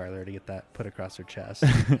tattoo parlor to get that put across her chest.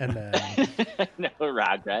 And then... No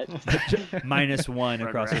regret. -1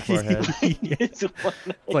 across her forehead. It's one-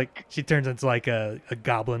 It's she turns into a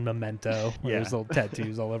goblin memento. Where Yeah. there's little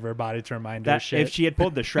tattoos all over her body to remind her That, of shit. if she had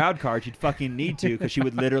pulled the shroud card, she'd fucking need to, because she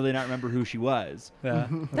would literally not remember who she was. Yeah,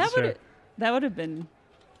 That that's true. would have been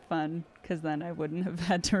fun, because then I wouldn't have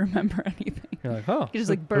had to remember anything. You're like, oh. You just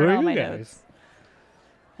who burn are all you my guys?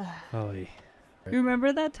 notes. Holy. You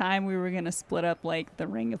remember that time we were gonna split up the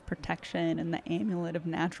ring of protection and the amulet of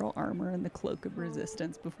natural armor and the cloak of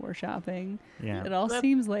resistance before shopping? Yeah. It all Yep.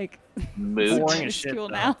 seems like Moot. Boring as shit, minuscule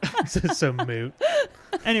though. now. So moot.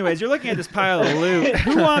 Anyways, you're looking at this pile of loot.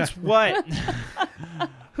 Who wants what?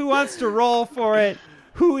 Who wants to roll for it?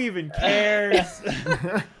 Who even cares?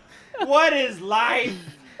 What is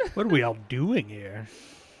life? What are we all doing here?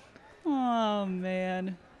 Oh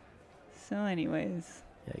man. So anyways,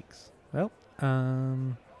 Yikes. Well,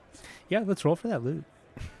 yeah, let's roll for that loot.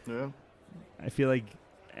 Yeah. I feel like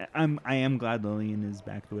I am glad Lillian is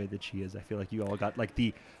back the way that she is. I feel like you all got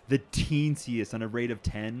the teensiest on a rate of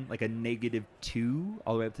 10, a -2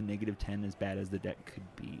 all the way up to -10, as bad as the deck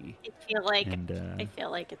could be. I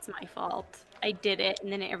feel like it's my fault. I did it,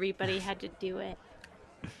 and then everybody had to do it.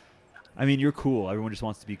 I mean, you're cool. Everyone just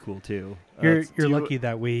wants to be cool too. You're do you- lucky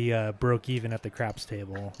that we broke even at the craps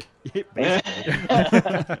table. Basically.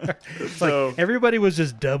 It's So- everybody was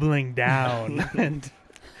just doubling down, and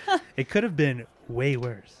it could have been way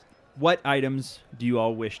worse. What items do you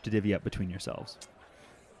all wish to divvy up between yourselves?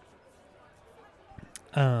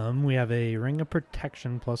 We have a ring of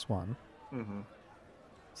protection +1. Mm-hmm.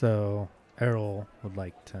 So Errol would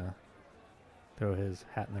like to throw his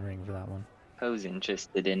hat in the ring for that one. I was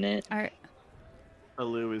interested in it. all right.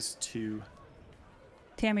 Alu is 2.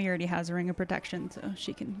 Tammy already has a ring of protection, so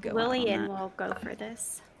she can go. out on Lillian that. will go for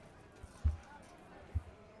this.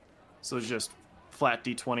 So it's just flat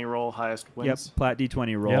D20 roll, highest Yep, wins. plat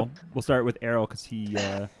D20 roll. Yep. We'll start with Errol because he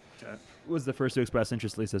Okay. was the first to express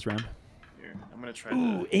interest, at least this round. Here, I'm gonna try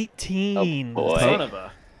Ooh, to. 18. Oh, boy. Son of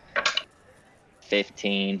a.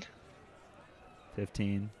 15.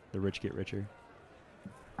 15. The rich get richer.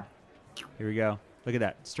 Here we go. Look at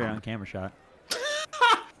that. Straight on camera shot.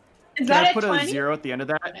 Is Can I put a 0 at the end of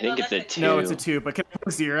that? I think it's a 2. No, it's a 2, but can I put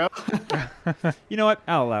a 0? You know what?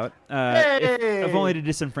 I'll allow it. If only to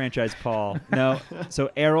disenfranchise Paul. No. So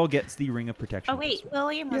Errol gets the ring of protection. Oh wait,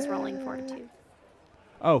 Lillian was rolling for it too.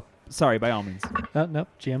 Oh, sorry. By all means. Nope,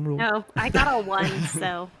 GM rule. No, I got a 1,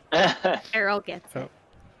 so Errol gets it.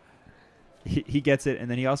 He gets it, and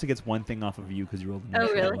then he also gets one thing off of you because you rolled a Oh,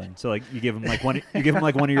 natural really? one. So you give him one. You give him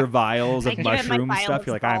one of your vials I of give him my mushroom vial stuff. of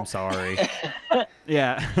You're like, I'm salt. sorry.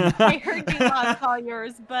 Yeah. I heard you lost all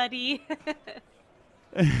yours, buddy.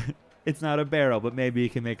 It's not a barrel, but maybe you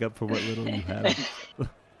can make up for what little you have.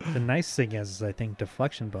 The nice thing is, I think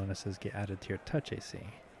deflection bonuses get added to your touch AC,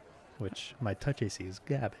 which my touch AC is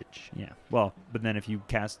garbage. Yeah. Well, but then if you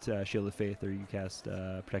cast Shield of Faith or you cast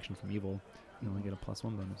Protection from Evil, you only get a +1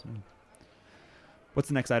 bonus. What's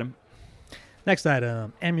the next item? Next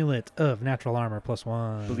item, Amulet of Natural Armor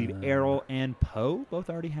 +1. I believe Errol and Poe both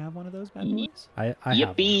already have one of those bad boys. I have one.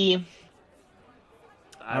 Yippee!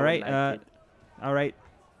 All right. All right.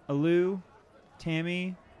 Alu,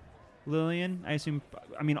 Tammy, Lillian. I assume.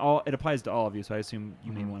 I mean, it applies to all of you, so I assume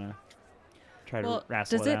you may want to try to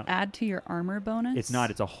wrestle does it it out. add to your armor bonus? It's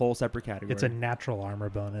not. It's a whole separate category. It's a natural armor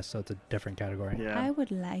bonus, so it's a different category. Yeah. I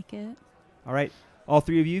would like it. All right. All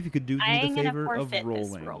three of you, if you could do me I'm the gonna favor of forfeit this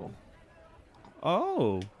rolling. roll.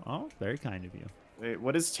 Oh, very kind of you. Wait,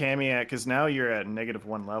 what is Tammy at? Because now you're at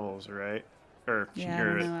 -1 levels, right? Or Yeah, I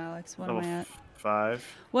you're don't know, at Alex. What am level I at?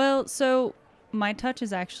 5. Well, so my touch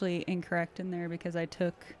is actually incorrect in there because I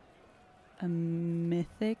took a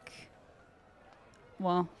mythic.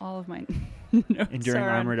 Well, all of my notes Enduring are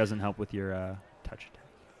on- armor doesn't help with your touch attack.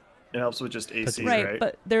 It helps with just AC, right, right?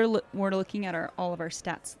 but we're looking at all of our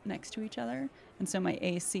stats next to each other, and so my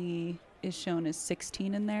AC is shown as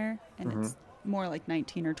 16 in there, and it's more like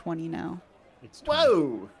 19 or 20 now. It's 20.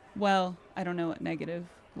 Whoa! Well, I don't know what negative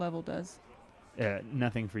level does.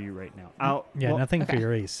 Nothing for you right now. Yeah, nothing for okay.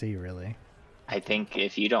 your AC, really. I think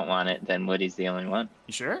if you don't want it, then Woody's the only one.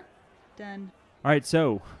 You sure? Done. All right,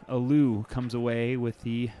 so Alu comes away with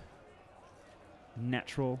the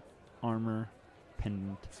natural armor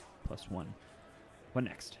pendant +1. What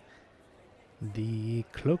next? The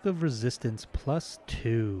Cloak of Resistance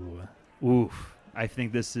 +2. Oof. I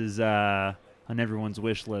think this is on everyone's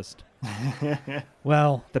wish list.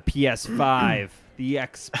 Well, The PS5, the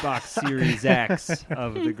Xbox Series X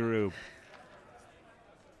of the group.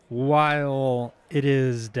 while it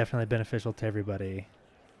is definitely beneficial to everybody,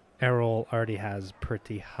 Errol already has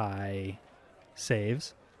pretty high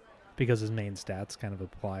saves because his main stats kind of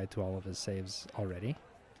apply to all of his saves already.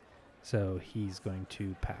 So he's going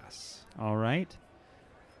to pass. All right.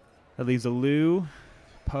 That leaves Alu,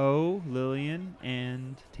 Poe, Lillian,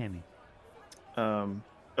 and Tammy.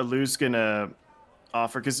 Alu's gonna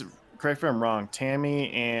offer, because correct me if I'm wrong,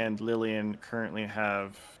 Tammy and Lillian currently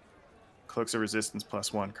have Cloaks of Resistance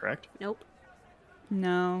 +1, correct? Nope.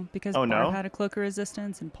 No, because Oh, Barb no? had a cloak of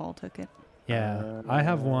resistance and Paul took it. Yeah, I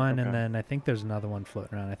have one, and okay. then I think there's another one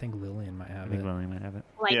floating around. I think Lillian might I have think it. Lillian might have it.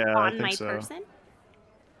 Like Yeah, I on think my so. person.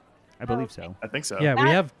 I believe okay. so. I think so. Yeah, we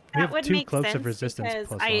That- have That would 2 make Cloaks sense of Resistance because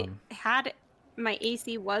plus I 1. had my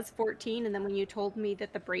AC was 14, and then when you told me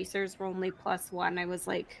that the bracers were only +1, I was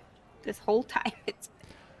like, this whole time it's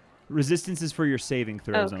Resistance is for your saving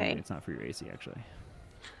throws Okay. only. It's not for your AC, actually.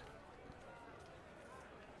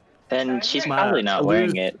 Then she's My- probably not Alu's-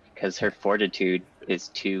 wearing it because her fortitude is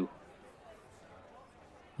 2.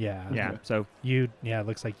 Yeah. Yeah, so... It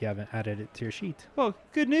looks like you haven't added it to your sheet. Well,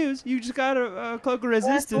 good news. You just got a Cloak of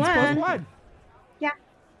Resistance one. +1. Yeah.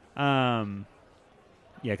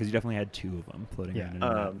 Yeah, because you definitely had 2 of them floating Yeah. around in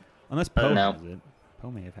the map. Unless Poe No. has it. Poe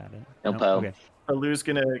may have had it. No, Poe. Okay. Alu's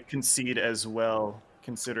gonna concede as well,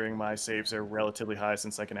 considering my saves are relatively high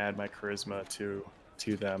since I can add my charisma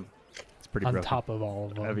to them. It's pretty On broken. top of all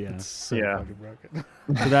of them. Oh, yeah. It's so Yeah. fucking broken.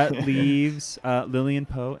 So that leaves Lillian,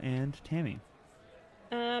 Poe, and Tammy.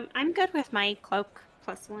 I'm good with my cloak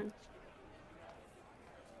 +1.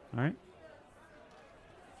 All right.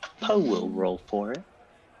 Poe will roll for it.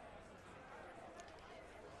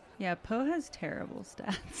 Yeah, Poe has terrible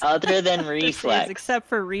stats. Other than For saves, reflex. except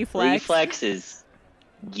for reflex. Reflex is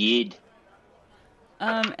good.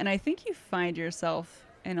 And I think you find yourself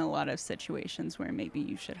in a lot of situations where maybe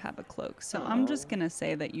you should have a cloak. So I'm just gonna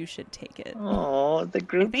say that you should take it. Oh, the I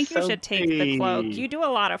group. think you should take the cloak. Hey. You do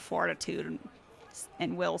a lot of fortitude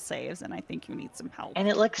and will saves, and I think you need some help. And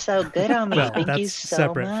it looks so good on me. Well, Thank you that's so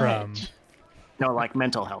separate much. from- No, like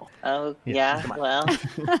mental health. Oh, Yeah. yeah, well.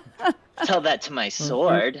 Tell that to my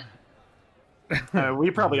sword.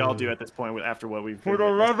 We probably all do at this point after what we've. For the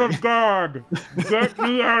love of God, get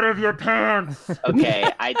me out of your pants.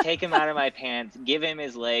 Okay, I take him out of my pants, give him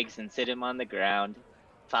his legs, and sit him on the ground.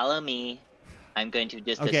 Follow me. I'm going to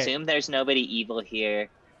just Okay. assume there's nobody evil here,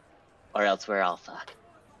 or else we're all fucked.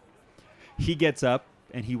 He gets up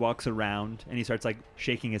and he walks around and he starts like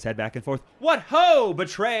shaking his head back and forth. What ho,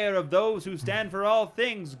 betrayer of those who stand for all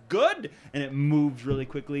things good! And it moves really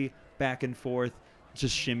quickly back and forth,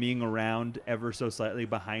 just shimmying around ever so slightly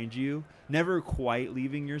behind you. Never quite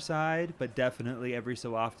leaving your side, but definitely every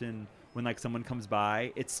so often when like someone comes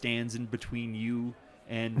by, it stands in between you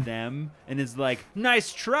and them, and is like,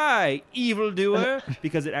 "Nice try, evildoer,"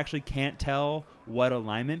 because it actually can't tell what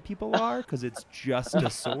alignment people are because it's just a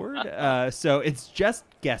sword. So it's just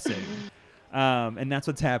guessing, and that's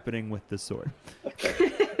what's happening with the sword.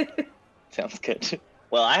 Sounds good.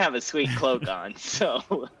 Well, I have a sweet cloak on,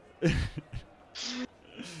 so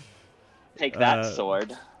take that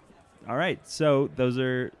sword. All right, so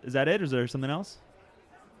is that it? Or is there something else?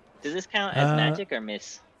 Does this count as magic or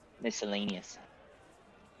miscellaneous?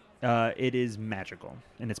 It is magical,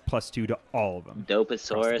 and it's +2 to all of them.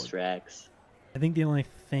 Doposaurus Rex. I think the only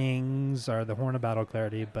things are the Horn of Battle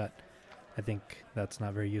Clarity, but I think that's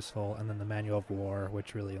not very useful, and then the Manual of War,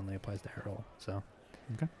 which really only applies to Errol. So,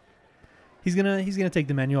 Okay. he's gonna take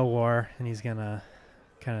the Manual of War, and he's gonna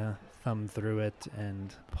kind of thumb through it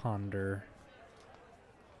and ponder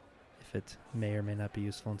if it may or may not be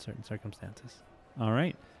useful in certain circumstances. All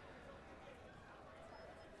right.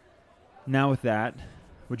 Now with that,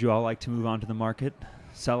 would you all like to move on to the market,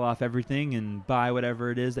 sell off everything, and buy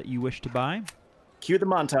whatever it is that you wish to buy? Cue the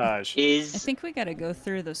montage. I think we got to go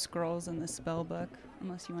through the scrolls in the spell book,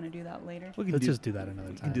 unless you want to do that later. We can Let's just do that another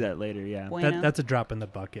we time. can do that later, yeah. Bueno. That's a drop in the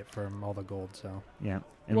bucket from all the gold, so. Yeah.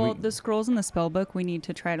 And Well, the scrolls in the spell book, we need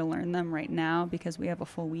to try to learn them right now because we have a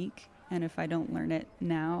full week. And if I don't learn it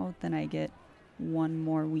now, then I get one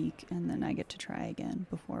more week, and then I get to try again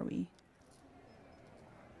before we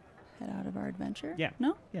head out of our adventure. Yeah.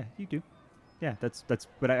 No? Yeah, you do. Yeah, that's.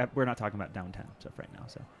 But we're not talking about downtown stuff right now,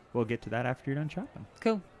 so we'll get to that after you're done shopping.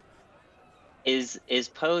 Cool. Is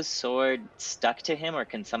Poe's sword stuck to him, or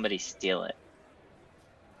can somebody steal it?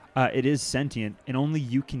 It is sentient, and only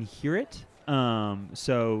you can hear it.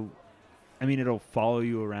 So, I mean, it'll follow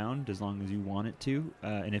you around as long as you want it to.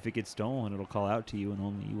 And if it gets stolen, it'll call out to you, and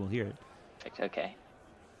only you will hear it. Okay.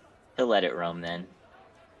 He'll let it roam then.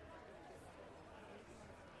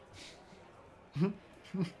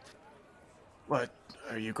 What?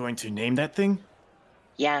 Are you going to name that thing?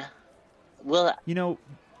 Yeah. Well, You know,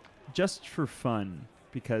 just for fun,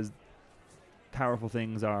 because powerful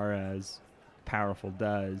things are as powerful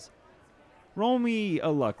does, roll me a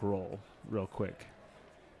luck roll real quick.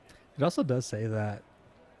 It also does say that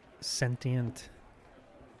sentient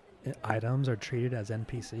items are treated as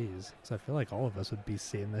NPCs. So I feel like all of us would be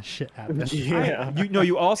seeing this shit happen. Yeah.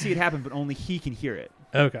 You all see it happen, but only he can hear it.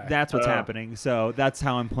 Okay. That's what's happening. So that's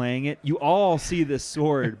how I'm playing it. You all see this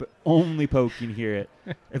sword, but only Poke can hear it.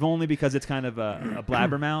 If only because it's kind of a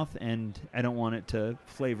blabbermouth, and I don't want it to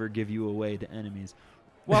give you away to enemies.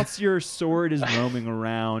 Whilst your sword is roaming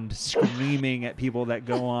around, screaming at people that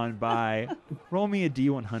go on by, roll me a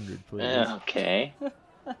D100, please. okay.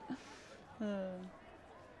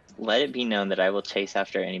 Let it be known that I will chase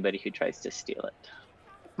after anybody who tries to steal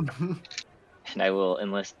it. And I will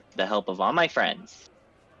enlist the help of all my friends.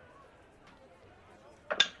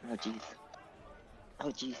 Oh, jeez. Oh,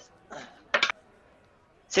 jeez.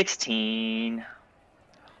 16.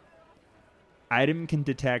 Item can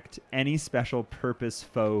detect any special purpose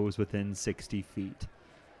foes within 60 feet.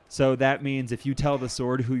 So that means if you tell the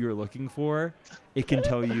sword who you're looking for, it can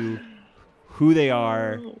tell you who they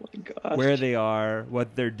are, Oh my gosh. where they are,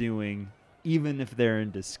 what they're doing, even if they're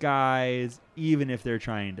in disguise, even if they're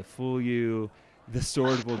trying to fool you. The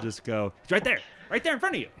sword will just go, "It's right there in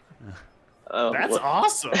front of you." Oh, That's what-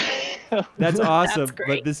 awesome. That's awesome. great.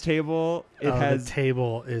 But this table, it the has,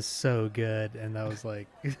 table is so good, and I was like,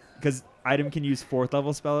 because item can use 4th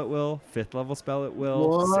level spell at will, 5th level spell at will,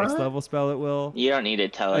 What? 6th level spell at will. You don't need to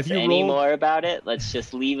tell If us you any roll- more about it. Let's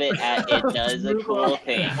just leave it at it does a cool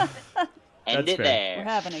thing. End That's it fair. there. We're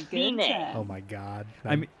having a good Phoenix. time. oh my god.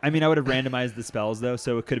 I mean, I would have randomized the spells though,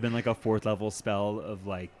 so it could have been like a 4th level spell of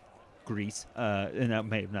like grease, and that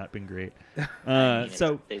may have not been great. I mean,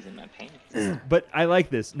 So, it stays in my pants. but I like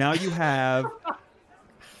this. Now you have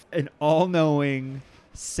an all-knowing,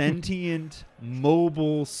 sentient,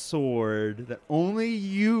 mobile sword that only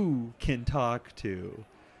you can talk to.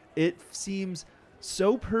 It seems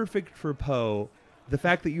so perfect for Poe. The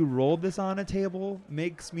fact that you rolled this on a table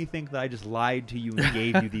makes me think that I just lied to you and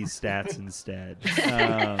gave you these stats instead.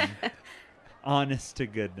 Honest to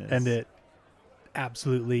goodness. and it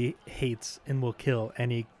absolutely hates and will kill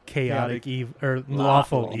any chaotic evil or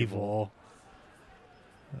lawful Lawful evil.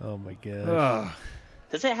 Oh my gosh. Ugh.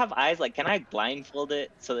 Does it have eyes? Like, can I blindfold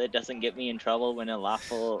it so that it doesn't get me in trouble when a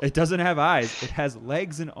lawful... It doesn't have eyes. It has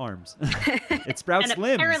legs and arms. It sprouts And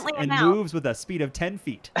limbs apparently a and mouth. moves with a speed of 10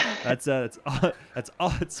 feet. That's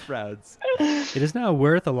all it sprouts. It is now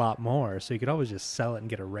worth a lot more, so you could always just sell it and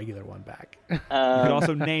get a regular one back. You could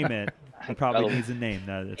also name it. It probably Oh. needs a name.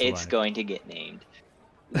 No, it's It's alive. going to get named.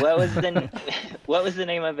 What was the what was the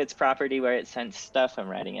name of its property where it sent stuff? I'm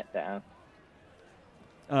writing it down.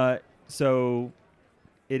 So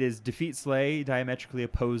it is defeat, slay, diametrically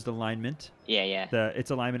opposed alignment. Yeah.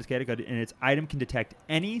 Its alignment is categorized, and its item can detect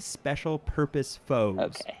any special purpose foes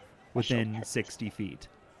Okay. within Special 60 feet.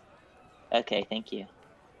 Okay, thank you.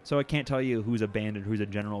 So I can't tell you who's a bandit, who's a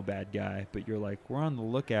general bad guy, but you're like, we're on the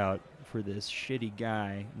lookout for this shitty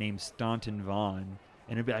guy named Staunton Vaughn.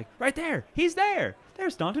 And it'd be like, right there, he's there.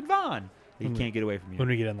 There's Staunton Vaughn. He can't get away from you. When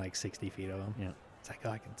we get in like 60 feet of him. Yeah. It's like,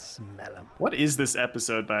 oh, I can smell him. What is this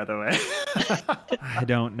episode, by the way? I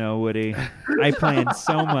don't know, Woody. I planned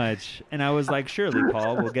so much, and I was like, surely,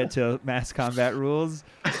 Paul, we'll get to mass combat rules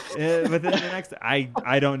within the next.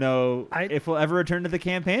 I don't know if we'll ever return to the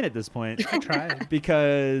campaign at this point. I tried.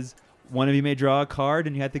 Because one of you may draw a card,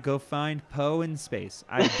 and you have to go find Poe in space.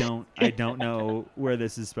 I don't know where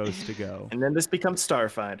this is supposed to go. And then this becomes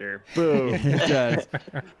Starfinder. Boom. It does.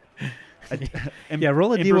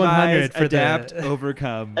 Roll a D100 Improvise, for adapt,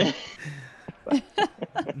 overcome.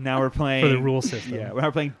 Now we're playing for the rule system. Yeah,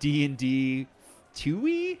 we're playing D&D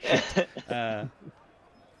 2e.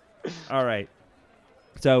 All right.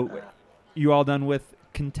 So, you all done with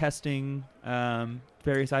contesting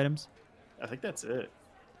various items? I think that's it.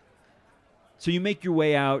 So you make your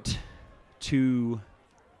way out to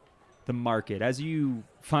the market as you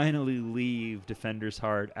finally leave Defender's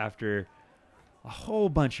Heart after a whole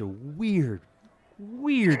bunch of weird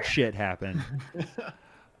shit happened.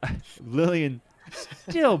 Lillian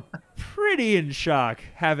still pretty in shock,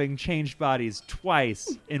 having changed bodies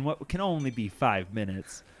twice in what can only be 5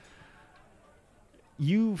 minutes.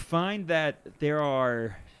 You find that there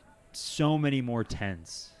are so many more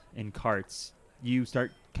tents and carts. You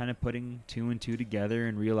start kind of putting 2 and 2 together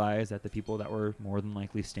and realize that the people that were more than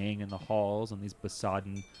likely staying in the halls on these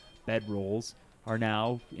besodden bedrolls are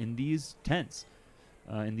now in these tents,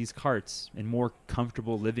 in these carts, in more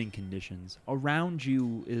comfortable living conditions. Around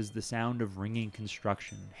you is the sound of ringing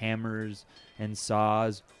construction, hammers and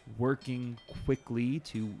saws working quickly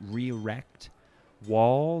to re-erect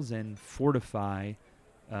walls and fortify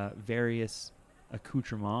various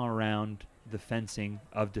accoutrements around the fencing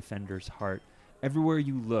of Defender's Heart. Everywhere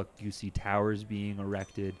you look, you see towers being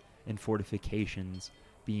erected and fortifications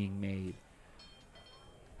being made.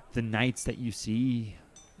 The knights that you see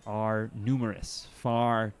are numerous,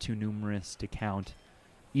 far too numerous to count,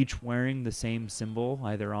 each wearing the same symbol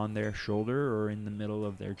either on their shoulder or in the middle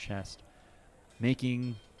of their chest,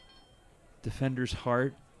 making Defender's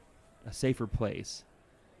Heart a safer place.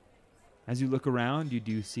 As you look around, you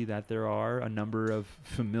do see that there are a number of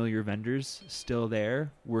familiar vendors still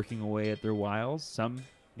there, working away at their wiles, some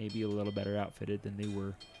maybe a little better outfitted than they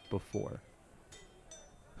were before.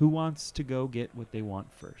 Who wants to go get what they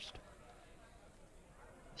want first?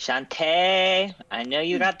 Shantae, I know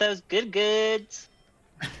you got those good goods.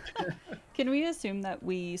 Can we assume that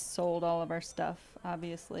we sold all of our stuff,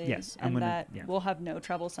 obviously? Yes, And we'll have no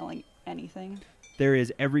trouble selling anything? There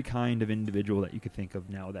is every kind of individual that you could think of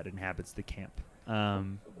now that inhabits the camp.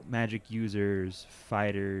 Magic users,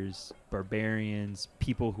 fighters, barbarians,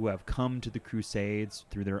 people who have come to the Crusades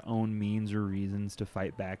through their own means or reasons to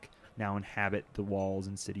fight back, now inhabit the walls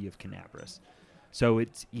and city of Canabras. So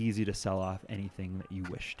it's easy to sell off anything that you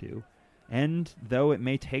wish to. And though it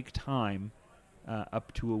may take time,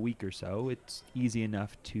 up to a week or so, it's easy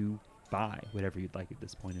enough to buy whatever you'd like at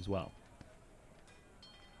this point as well.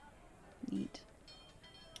 Neat.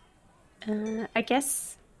 I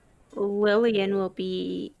guess Lillian will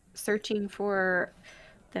be searching for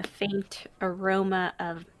the faint aroma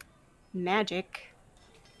of magic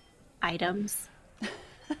items.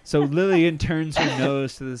 So Lillian turns her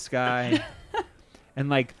nose to the sky, and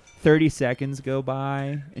like 30 seconds go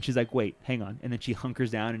by, and she's like, wait, hang on. And then she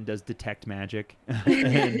hunkers down and does detect magic.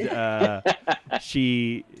 And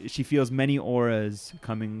she feels many auras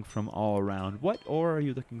coming from all around. What aura are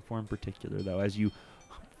you looking for in particular, though, as you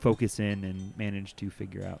focus in and manage to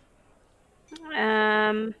figure out?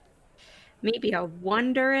 Maybe a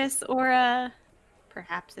wondrous aura,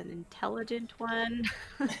 perhaps an intelligent one.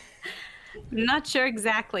 Not sure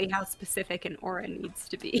exactly how specific an aura needs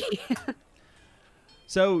to be.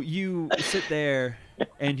 So you sit there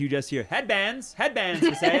and you just hear, headbands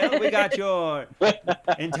for sale. We got your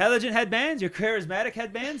intelligent headbands, your charismatic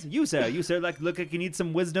headbands. You sir, look like you need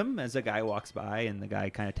some wisdom. As a guy walks by and the guy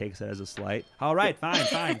kind of takes it as a slight. All right,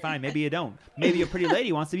 fine. Maybe you don't. Maybe a pretty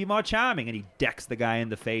lady wants to be more charming. And he decks the guy in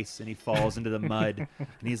the face and he falls into the mud. And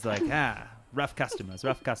he's like, rough customers.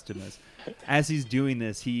 As he's doing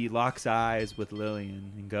this, he locks eyes with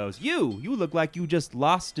Lillian and goes, You look like you just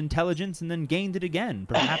lost intelligence and then gained it again.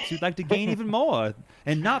 Perhaps you'd like to gain even more,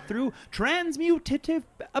 and not through transmutative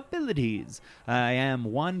abilities. I am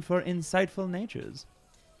one for insightful natures.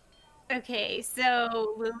 Okay,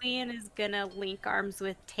 so Lillian is gonna link arms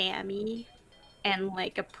with Tammy and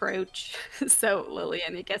like approach. So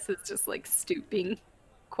Lillian, I guess, is just like stooping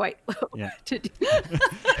quite low Yeah. to do.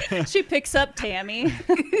 She picks up Tammy.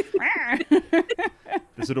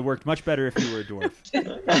 This would have worked much better if you were a dwarf.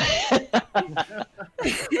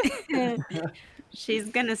 She's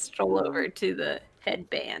gonna stroll over to the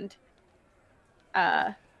headband.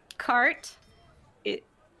 Cart.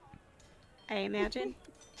 I imagine.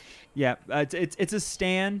 Yeah, it's a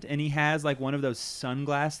stand, and he has like one of those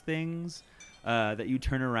sunglass things that you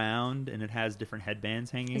turn around, and it has different headbands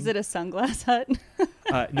hanging. Is it a sunglass hut?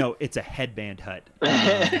 No, it's a headband hut.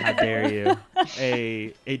 How dare you?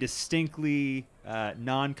 A distinctly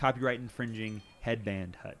non-copyright infringing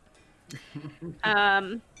headband hut.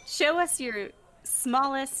 Show us your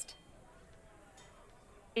smallest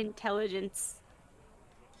intelligence.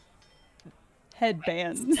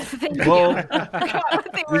 Headbands. Well, I forgot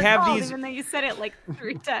what they we were have called, these- even though you said it like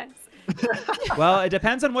 3 times. Well, it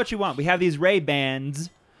depends on what you want. We have these Ray bands,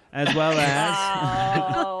 as well as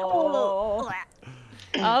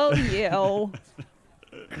Oh, you.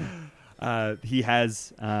 he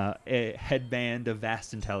has a headband of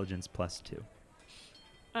vast intelligence +2.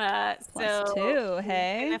 Plus So 2, she's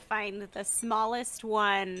hey? gonna find the smallest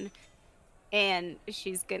one, and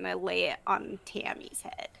she's gonna lay it on Tammy's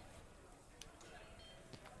head.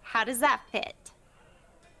 How does that fit?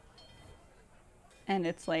 And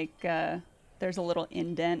it's like there's a little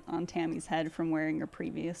indent on Tammy's head from wearing her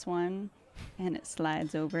previous one. And it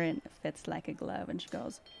slides over and it fits like a glove. And she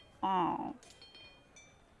goes, "Oh,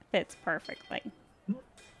 fits perfectly."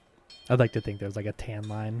 I'd like to think there's like a tan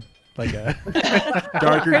line, like a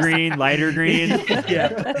Darker green, lighter green.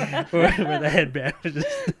 yeah, where the headband is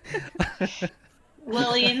just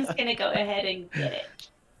Lillian's gonna go ahead and get it.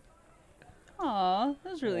 Aw,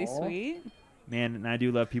 that was really sweet. Man, and I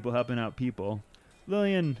do love people helping out people.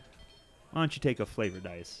 Lillian, why don't you take a flavor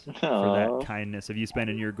dice for Aw. that kindness of you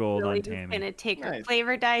spending your gold on Lillian's Tammy? gonna take her Nice.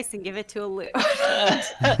 flavor dice and give it to a Lou.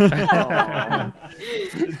 Just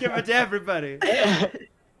give it to everybody.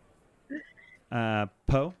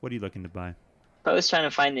 Poe, what are you looking to buy? Poe's trying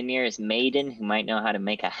to find the nearest maiden who might know how to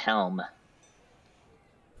make a helm.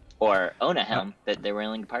 Or own a helm that they're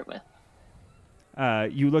willing to part with.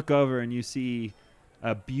 You look over and you see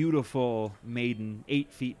a beautiful maiden,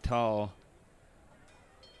 8 feet tall.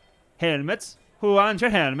 Helmets? Who wants your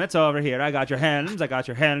helmets? Over here. I got your helms. I got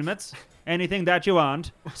your helmets. Anything that you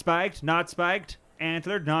want. Spiked, not spiked.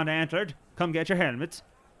 Antlered, not antlered. Come get your helmets.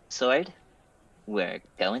 Sword? We're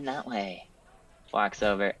going that way. Walks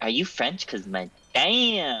over. Are you French? Cause my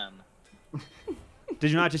damn. Did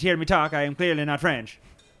you not just hear me talk? I am clearly not French.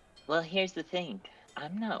 Well, here's the thing.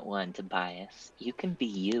 I'm not one to bias. You can be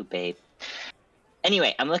you, babe.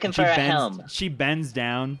 Anyway, I'm looking for a helm. She bends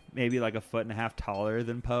down, maybe like 1.5 feet taller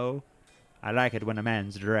than Poe. I like it when a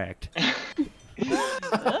man's direct. All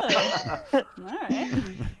right.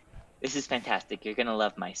 This is fantastic. You're gonna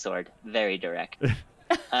love my sword. Very direct.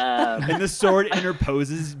 And the sword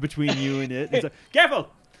interposes between you and it. It's like, careful!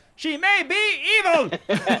 She may be evil!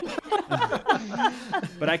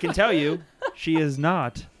 But I can tell you, she is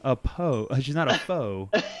not a she's not a foe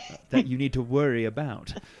that you need to worry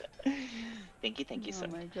about. Thank you, sir.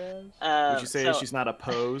 Oh my gosh. Would you say she's not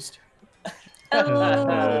opposed?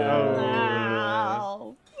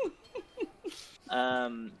 Wow.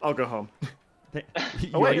 I'll go home. You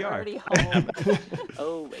wait. already are. Already home.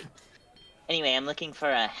 Oh wait. Anyway, I'm looking for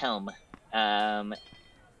a helm, and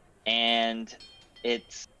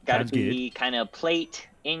it's got to Sounds be kind of plate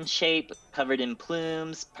in shape, covered in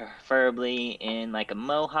plumes, preferably in like a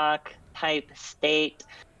mohawk type state.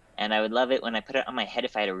 And I would love it when I put it on my head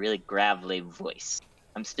if I had a really gravelly voice.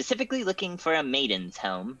 I'm specifically looking for a maiden's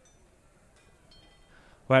helm.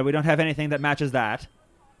 Well, we don't have anything that matches that.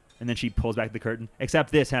 And then she pulls back the curtain,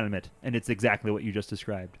 except this helmet. And it's exactly what you just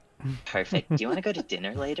described. Perfect. Do you want to go to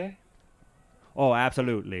dinner later? Oh,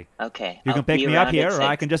 absolutely. Okay. You I'll can pick be me up around here, at or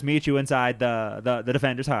I 6. can just meet you inside the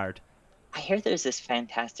Defender's Heart. I hear there's this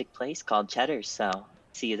fantastic place called Cheddar's, so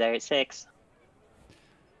see you there at 6.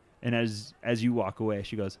 And as you walk away,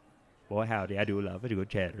 she goes, "Boy, howdy, I do love it. Good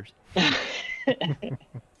Cheddars."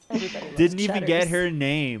 Everybody loves Didn't even get cheddars. her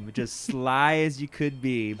name. Just sly as you could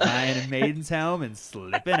be, buying a maiden's helm and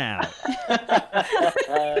slipping out.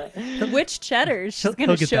 Which cheddars? She's He'll going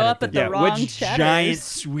to get show that up at at the the Yeah, wrong which cheddars. giant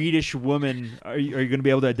Swedish woman are you going to be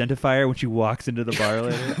able to identify her when she walks into the bar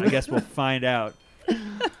later? I guess we'll find out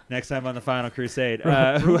next time on the Final Crusade.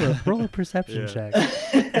 roll a perception Yeah. check.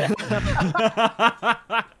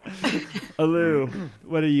 Alu,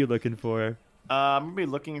 what are you looking for? I'm gonna be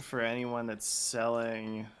looking for anyone that's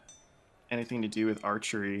selling anything to do with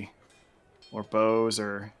archery. or bows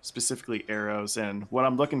or specifically arrows. And what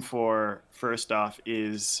I'm looking for first off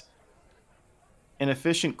is an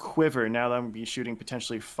efficient quiver. Now that I'm going to be shooting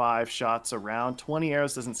potentially 5 shots around, 20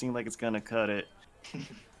 arrows doesn't seem like it's going to cut it.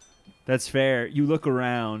 That's fair. You look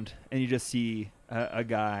around and you just see a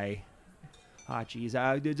guy. Ah, geez.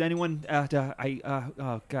 Does anyone? Oh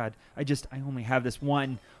God. I only have this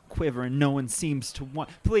one quiver, and no one seems to want.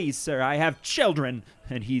 Please, sir, I have children.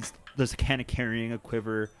 And he's just kind of carrying a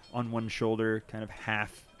quiver on one shoulder, kind of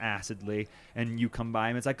half-acidly. And you come by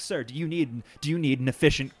him. It's like, sir, do you need an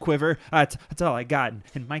efficient quiver? That's all I got,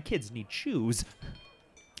 and my kids need shoes.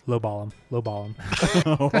 Lowball him.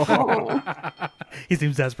 He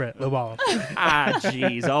seems desperate. Lowball him. Ah,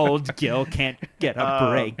 jeez, old Gil can't get a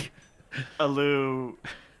break. Alu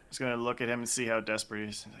is going to look at him and see how desperate he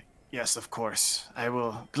is. He's like, yes, of course. I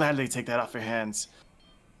will gladly take that off your hands.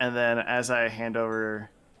 And then as I hand over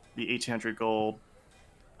the 1,800 gold,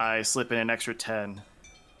 I slip in an extra 10.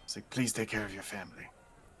 It's like, please take care of your family.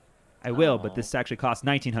 I will, but this actually costs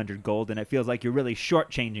 1,900 gold, and it feels like you're really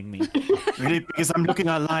shortchanging me. Really? Because I'm looking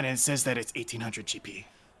online and it says that it's 1,800 GP.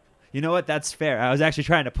 You know what? That's fair. I was actually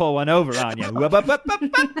trying to pull one over on you.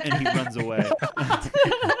 And he runs away.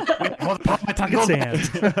 Pocket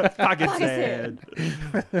sand. Pocket sand.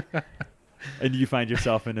 And you find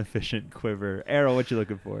yourself an efficient quiver. Errol, what you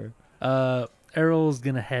looking for? Errol's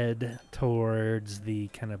going to head towards the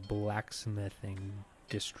kind of blacksmithing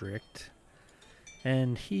district.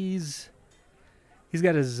 And he's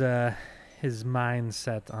got his mind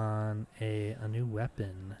set on a new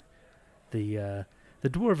weapon. The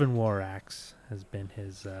dwarven war axe has been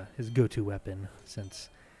his go-to weapon since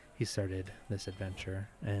he started this adventure,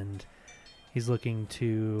 and he's looking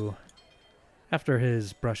to, after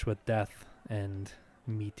his brush with death and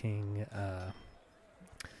meeting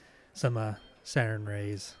some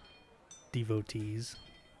Sarenrae's devotees,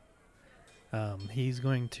 he's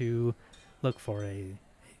going to look for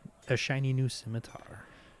a shiny new scimitar.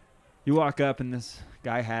 You walk up, and this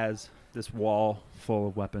guy has this wall full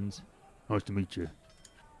of weapons. Nice to meet you.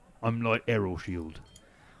 I'm Light Arrow Shield.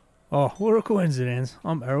 Oh, what a coincidence.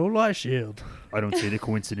 I'm Arrow Light Shield. I don't see the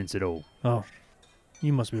coincidence at all. Oh,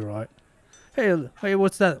 you must be right. Hey,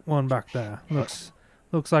 what's that one back there? Looks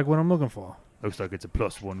like what I'm looking for. Looks like it's a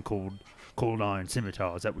 +1 cold iron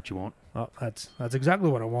scimitar. Is that what you want? Oh, that's exactly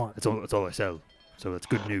what I want. That's all I sell. So that's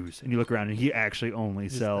good news. And you look around, and he actually only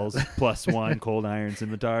sells +1 cold iron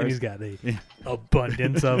scimitars. And he's got a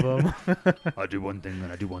abundance of them. I do one thing,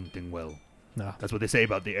 and I do one thing well. No. That's what they say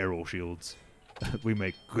about the arrow shields. We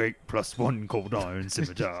make great +1 cold iron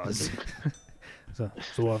scimitars. So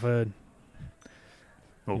I've heard.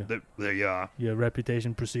 Oh, Yeah. there you are. Your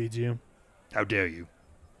reputation precedes you. How dare you?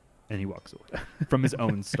 And he walks away from his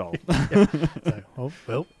own stall. It's like, oh,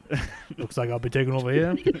 well, looks like I'll be taken over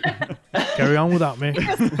here. Carry on without me.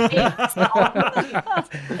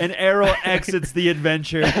 And Errol exits the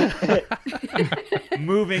adventure,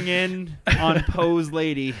 moving in on Poe's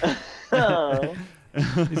lady. Oh.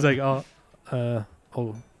 He's like, I'll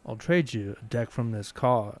trade you a deck from this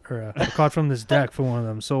card, or a card from this deck for one of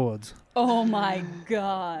them swords. Oh my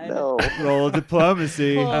god. No. Roll of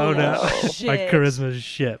diplomacy. Oh no, Holy shit. my charisma's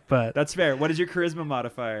shit, but That's fair. What is your charisma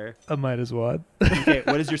modifier? I might as well. Okay,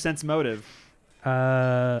 what is your sense motive?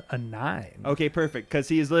 A 9. Okay, perfect. Because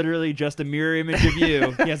he is literally just a mirror image of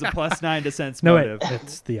you. He has a +9 to sense No, wait, motive.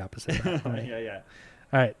 it's the opposite. Yeah.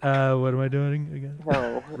 All right, what am I doing again?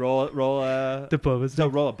 No. Roll a Diplomacy. no.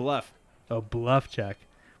 Roll a bluff. A bluff check.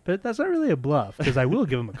 But that's not really a bluff, because I will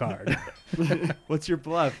give him a card. What's your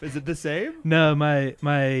bluff? Is it the same? No,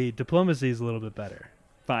 my diplomacy is a little bit better.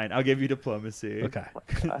 Fine, I'll give you diplomacy. Okay.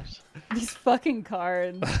 Gosh. These fucking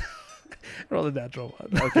cards. Roll the natural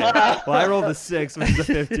one. Okay. Well, I rolled a 6, which is a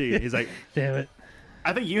 15. He's like, Damn it.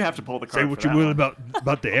 I think you have to pull the card. say what for you that will one.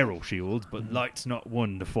 about the arrow shields, but light's not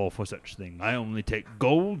one to fall for such thing. I only take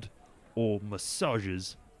gold or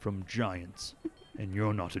massages from giants, and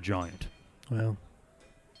you're not a giant. Well,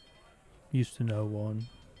 used to know one.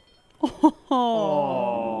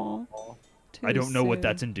 Oh. I don't know what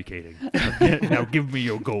that's indicating. Now give me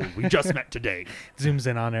your gold. We just met today. Zooms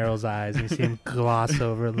in on Errol's eyes, and you see him gloss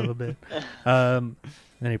over a little bit. Then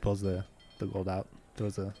he pulls the gold out,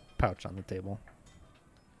 throws a pouch on the table.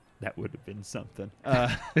 That would have been something.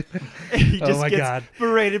 He just my gets God.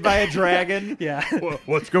 berated by a dragon. Yeah.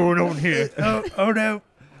 What's going on here? oh no.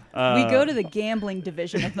 We go to the gambling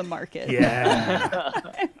division of the market. Yeah.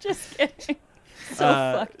 I'm just kidding. So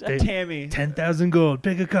fucked up. Tammy, 10,000 gold.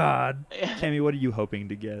 Pick a card. Tammy, what are you hoping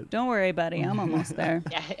to get? Don't worry, buddy. I'm almost there.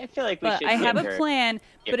 Yeah, I feel like we But should. I have give a her- plan,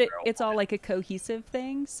 give but her a it's all like a cohesive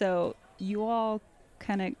thing. So you all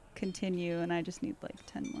kind of continue, and I just need like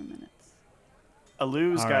 10 more minutes.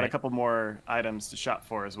 Alu's All got a right. couple more items to shop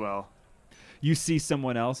for as well. You see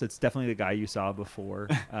someone else. It's definitely the guy you saw before,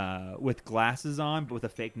 with glasses on, but with a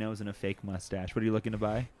fake nose and a fake mustache. What are you looking to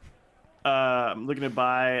buy? I'm looking to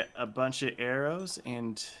buy a bunch of arrows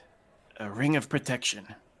and a ring of protection,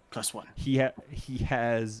 +1. He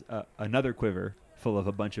has another quiver full of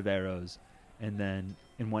a bunch of arrows, and then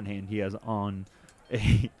in one hand he has on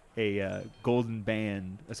a golden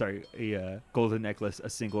band. A golden necklace, a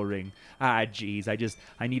single ring. Ah, geez,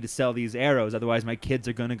 I need to sell these arrows, otherwise my kids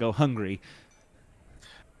are gonna go hungry.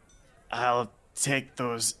 I'll take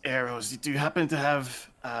those arrows. Do you happen to have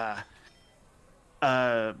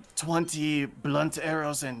 20 blunt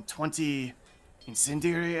arrows and 20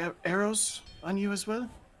 incendiary arrows on you as well?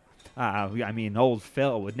 I mean, old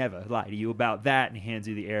Phil would never lie to you about that, and he hands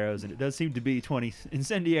you the arrows, and it does seem to be 20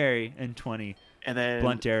 incendiary and 20 And then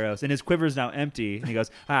blunt arrows, and his quiver is now empty, and he goes,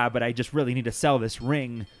 but I just really need to sell this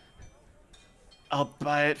ring. I'll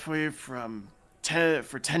buy it for you for 10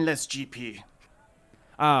 less GP.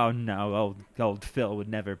 Oh no, old Phil would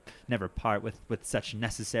never part with such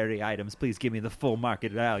necessary items. Please give me the full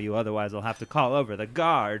market value, otherwise I'll have to call over the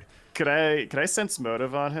guard. Could I sense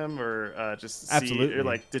motive on him, or just see, Absolutely. or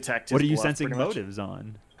like detect his What are you bluff, sensing pretty much? motives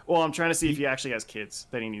on? Well, I'm trying to see if he actually has kids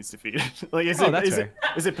that he needs to feed. Like, is Oh, that's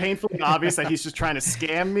is it painfully obvious that he's just trying to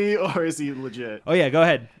scam me, or is he legit? Oh yeah, go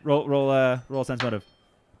ahead. Roll sense motive.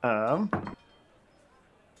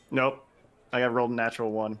 Nope. I got rolled a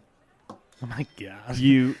natural 1. Oh my god.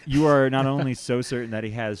 You are not only so certain that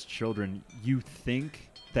he has children, you think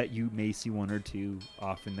that you may see one or two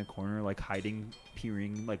off in the corner, like hiding,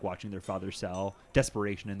 peering, like watching their father sell,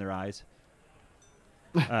 desperation in their eyes.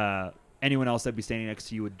 Anyone else that'd be standing next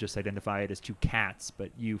to you would just identify it as 2 cats,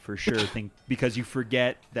 but you for sure think, because you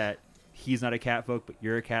forget that he's not a cat folk, but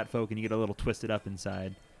you're a cat folk, and you get a little twisted up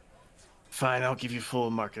inside. Fine, I'll give you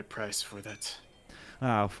full market price for that.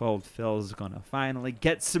 Oh, old Phil's gonna finally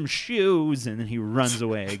get some shoes, and then he runs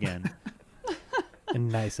away again. And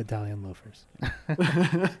nice Italian loafers.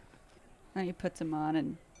 And he puts them on,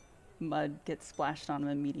 and mud gets splashed on him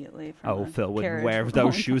immediately. From Oh, the Phil wouldn't carriage wear we're those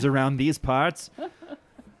going shoes on. around these parts.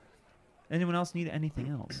 Anyone else need anything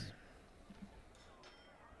else?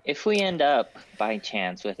 If we end up by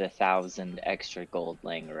chance with 1,000 extra gold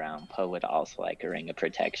laying around, Poe would also like a ring of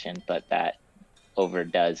protection, but that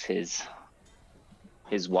overdoes his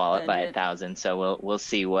wallet by Budget. 1,000. So we'll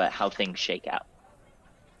see how things shake out.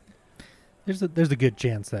 There's a good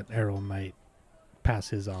chance that Errol might pass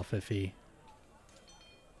his off if he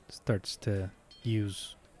starts to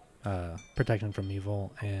use protection from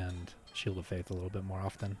evil and Shield of Faith a little bit more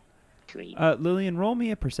often. Sweet. Lillian, roll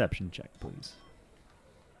me a perception check, please.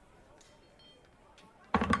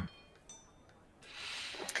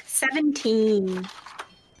 17.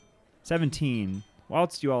 17.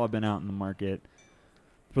 Whilst you all have been out in the market,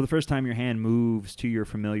 for the first time your hand moves to your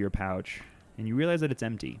familiar pouch, and you realize that it's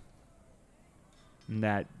empty. And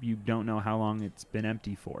that you don't know how long it's been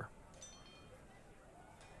empty for.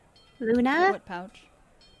 Luna? What pouch?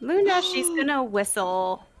 Luna, she's gonna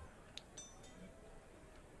whistle.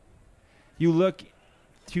 You look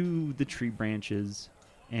to the tree branches,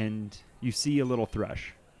 and you see a little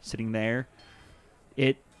thrush sitting there.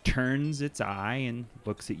 It turns its eye and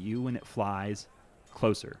looks at you, and it flies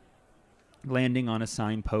closer, landing on a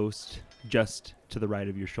signpost just to the right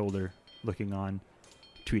of your shoulder, looking on,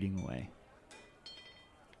 tweeting away.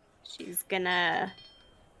 She's gonna,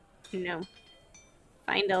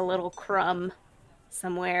 find a little crumb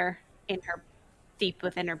somewhere deep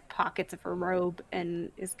within her pockets of her robe,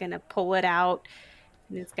 and is gonna pull it out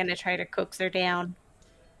and is gonna try to coax her down.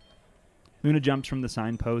 Luna jumps from the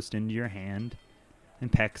signpost into your hand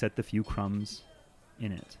and pecks at the few crumbs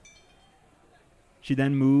in it. She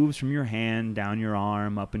then moves from your hand down your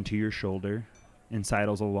arm up into your shoulder and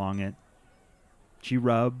sidles along it. She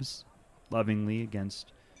rubs lovingly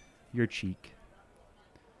against your cheek.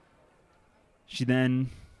 She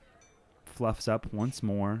then fluffs up once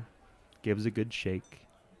more, gives a good shake,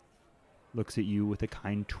 looks at you with a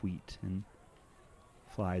kind tweet, and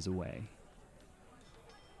flies away.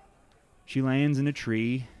 She lands in a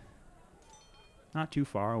tree, not too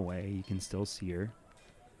far away. You can still see her.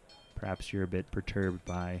 Perhaps you're a bit perturbed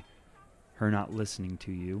by her not listening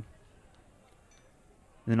to you.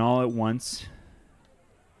 Then all at once,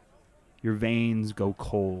 your veins go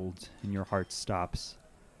cold and your heart stops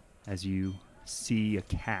as you see a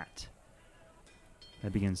cat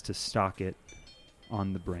that begins to stalk it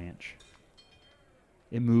on the branch.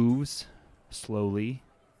 It moves slowly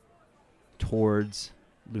towards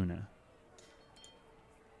Luna.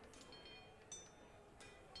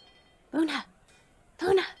 Luna!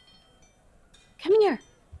 Luna! Come here!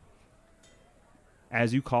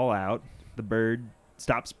 As you call out, the bird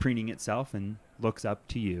stops preening itself and looks up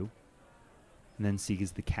to you, and then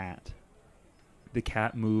sees the cat. The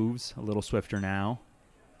cat moves a little swifter now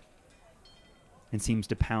and seems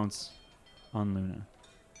to pounce on Luna.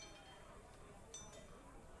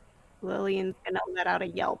 Lillian's gonna let out a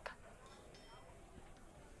yelp.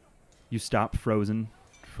 You stop frozen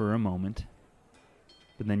for a moment,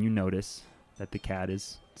 but then you notice that the cat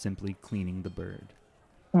is simply cleaning the bird.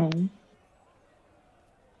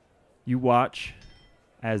 You watch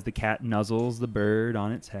as the cat nuzzles the bird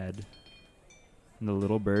on its head, and the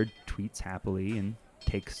little bird tweets happily and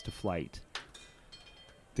takes to flight.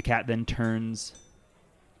 The cat then turns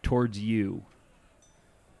towards you,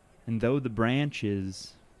 and though the branch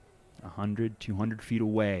is 100, 200 feet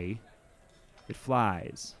away, it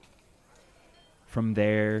flies from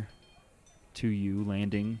there to you,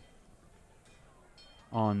 landing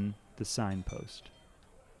on the signpost.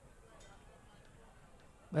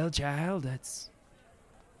 Well, child, it's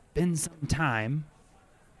been some time,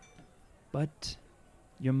 but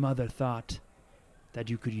your mother thought that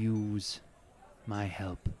you could use my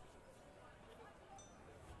help.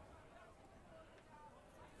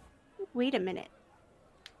 Wait a minute.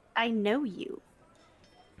 I know you.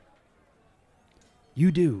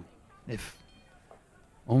 You do, if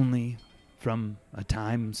only from a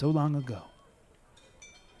time so long ago.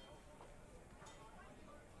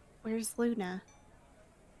 Where's Luna?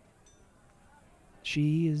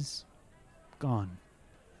 She is gone,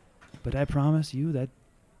 but I promise you that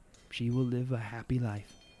she will live a happy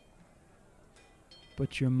life.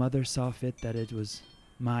 But your mother saw fit that it was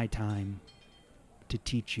my time to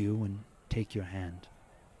teach you and take your hand.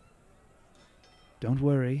 Don't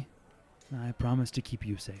worry, I promise to keep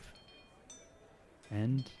you safe.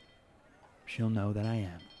 And she'll know that I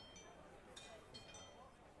am.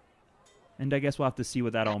 And I guess we'll have to see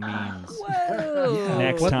what that all means Whoa!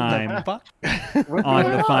 next What the time fuck?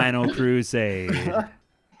 on the final crusade. What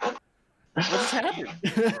just happened?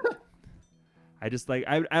 I just I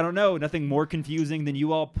don't know, nothing more confusing than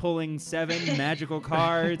you all pulling 7 magical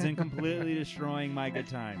cards and completely destroying my good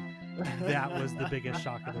time. That was the biggest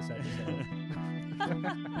shock of this episode.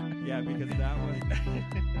 Yeah, because that one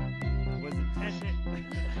was intended.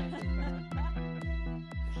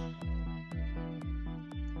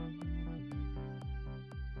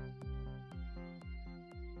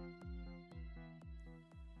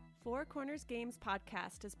 Four Corners Games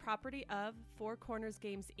podcast is property of Four Corners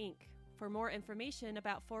Games, Inc. For more information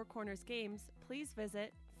about Four Corners Games, please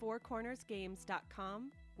visit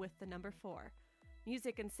fourcornersgames.com with the number 4.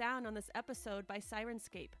 Music and sound on this episode by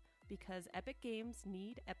Sirenscape, because epic games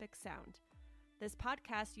need epic sound. This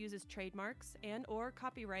podcast uses trademarks and or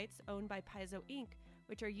copyrights owned by Paizo Inc.,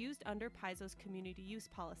 which are used under Paizo's community use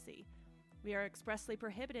policy. We are expressly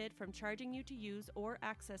prohibited from charging you to use or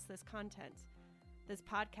access this content. This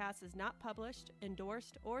podcast is not published,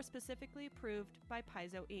 endorsed, or specifically approved by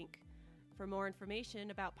Paizo Inc. For more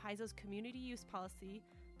information about Paizo's community use policy,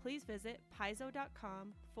 please visit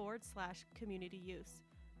paizo.com/community use.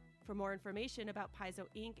 For more information about Paizo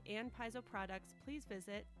Inc. and Paizo products, please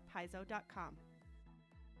visit paizo.com.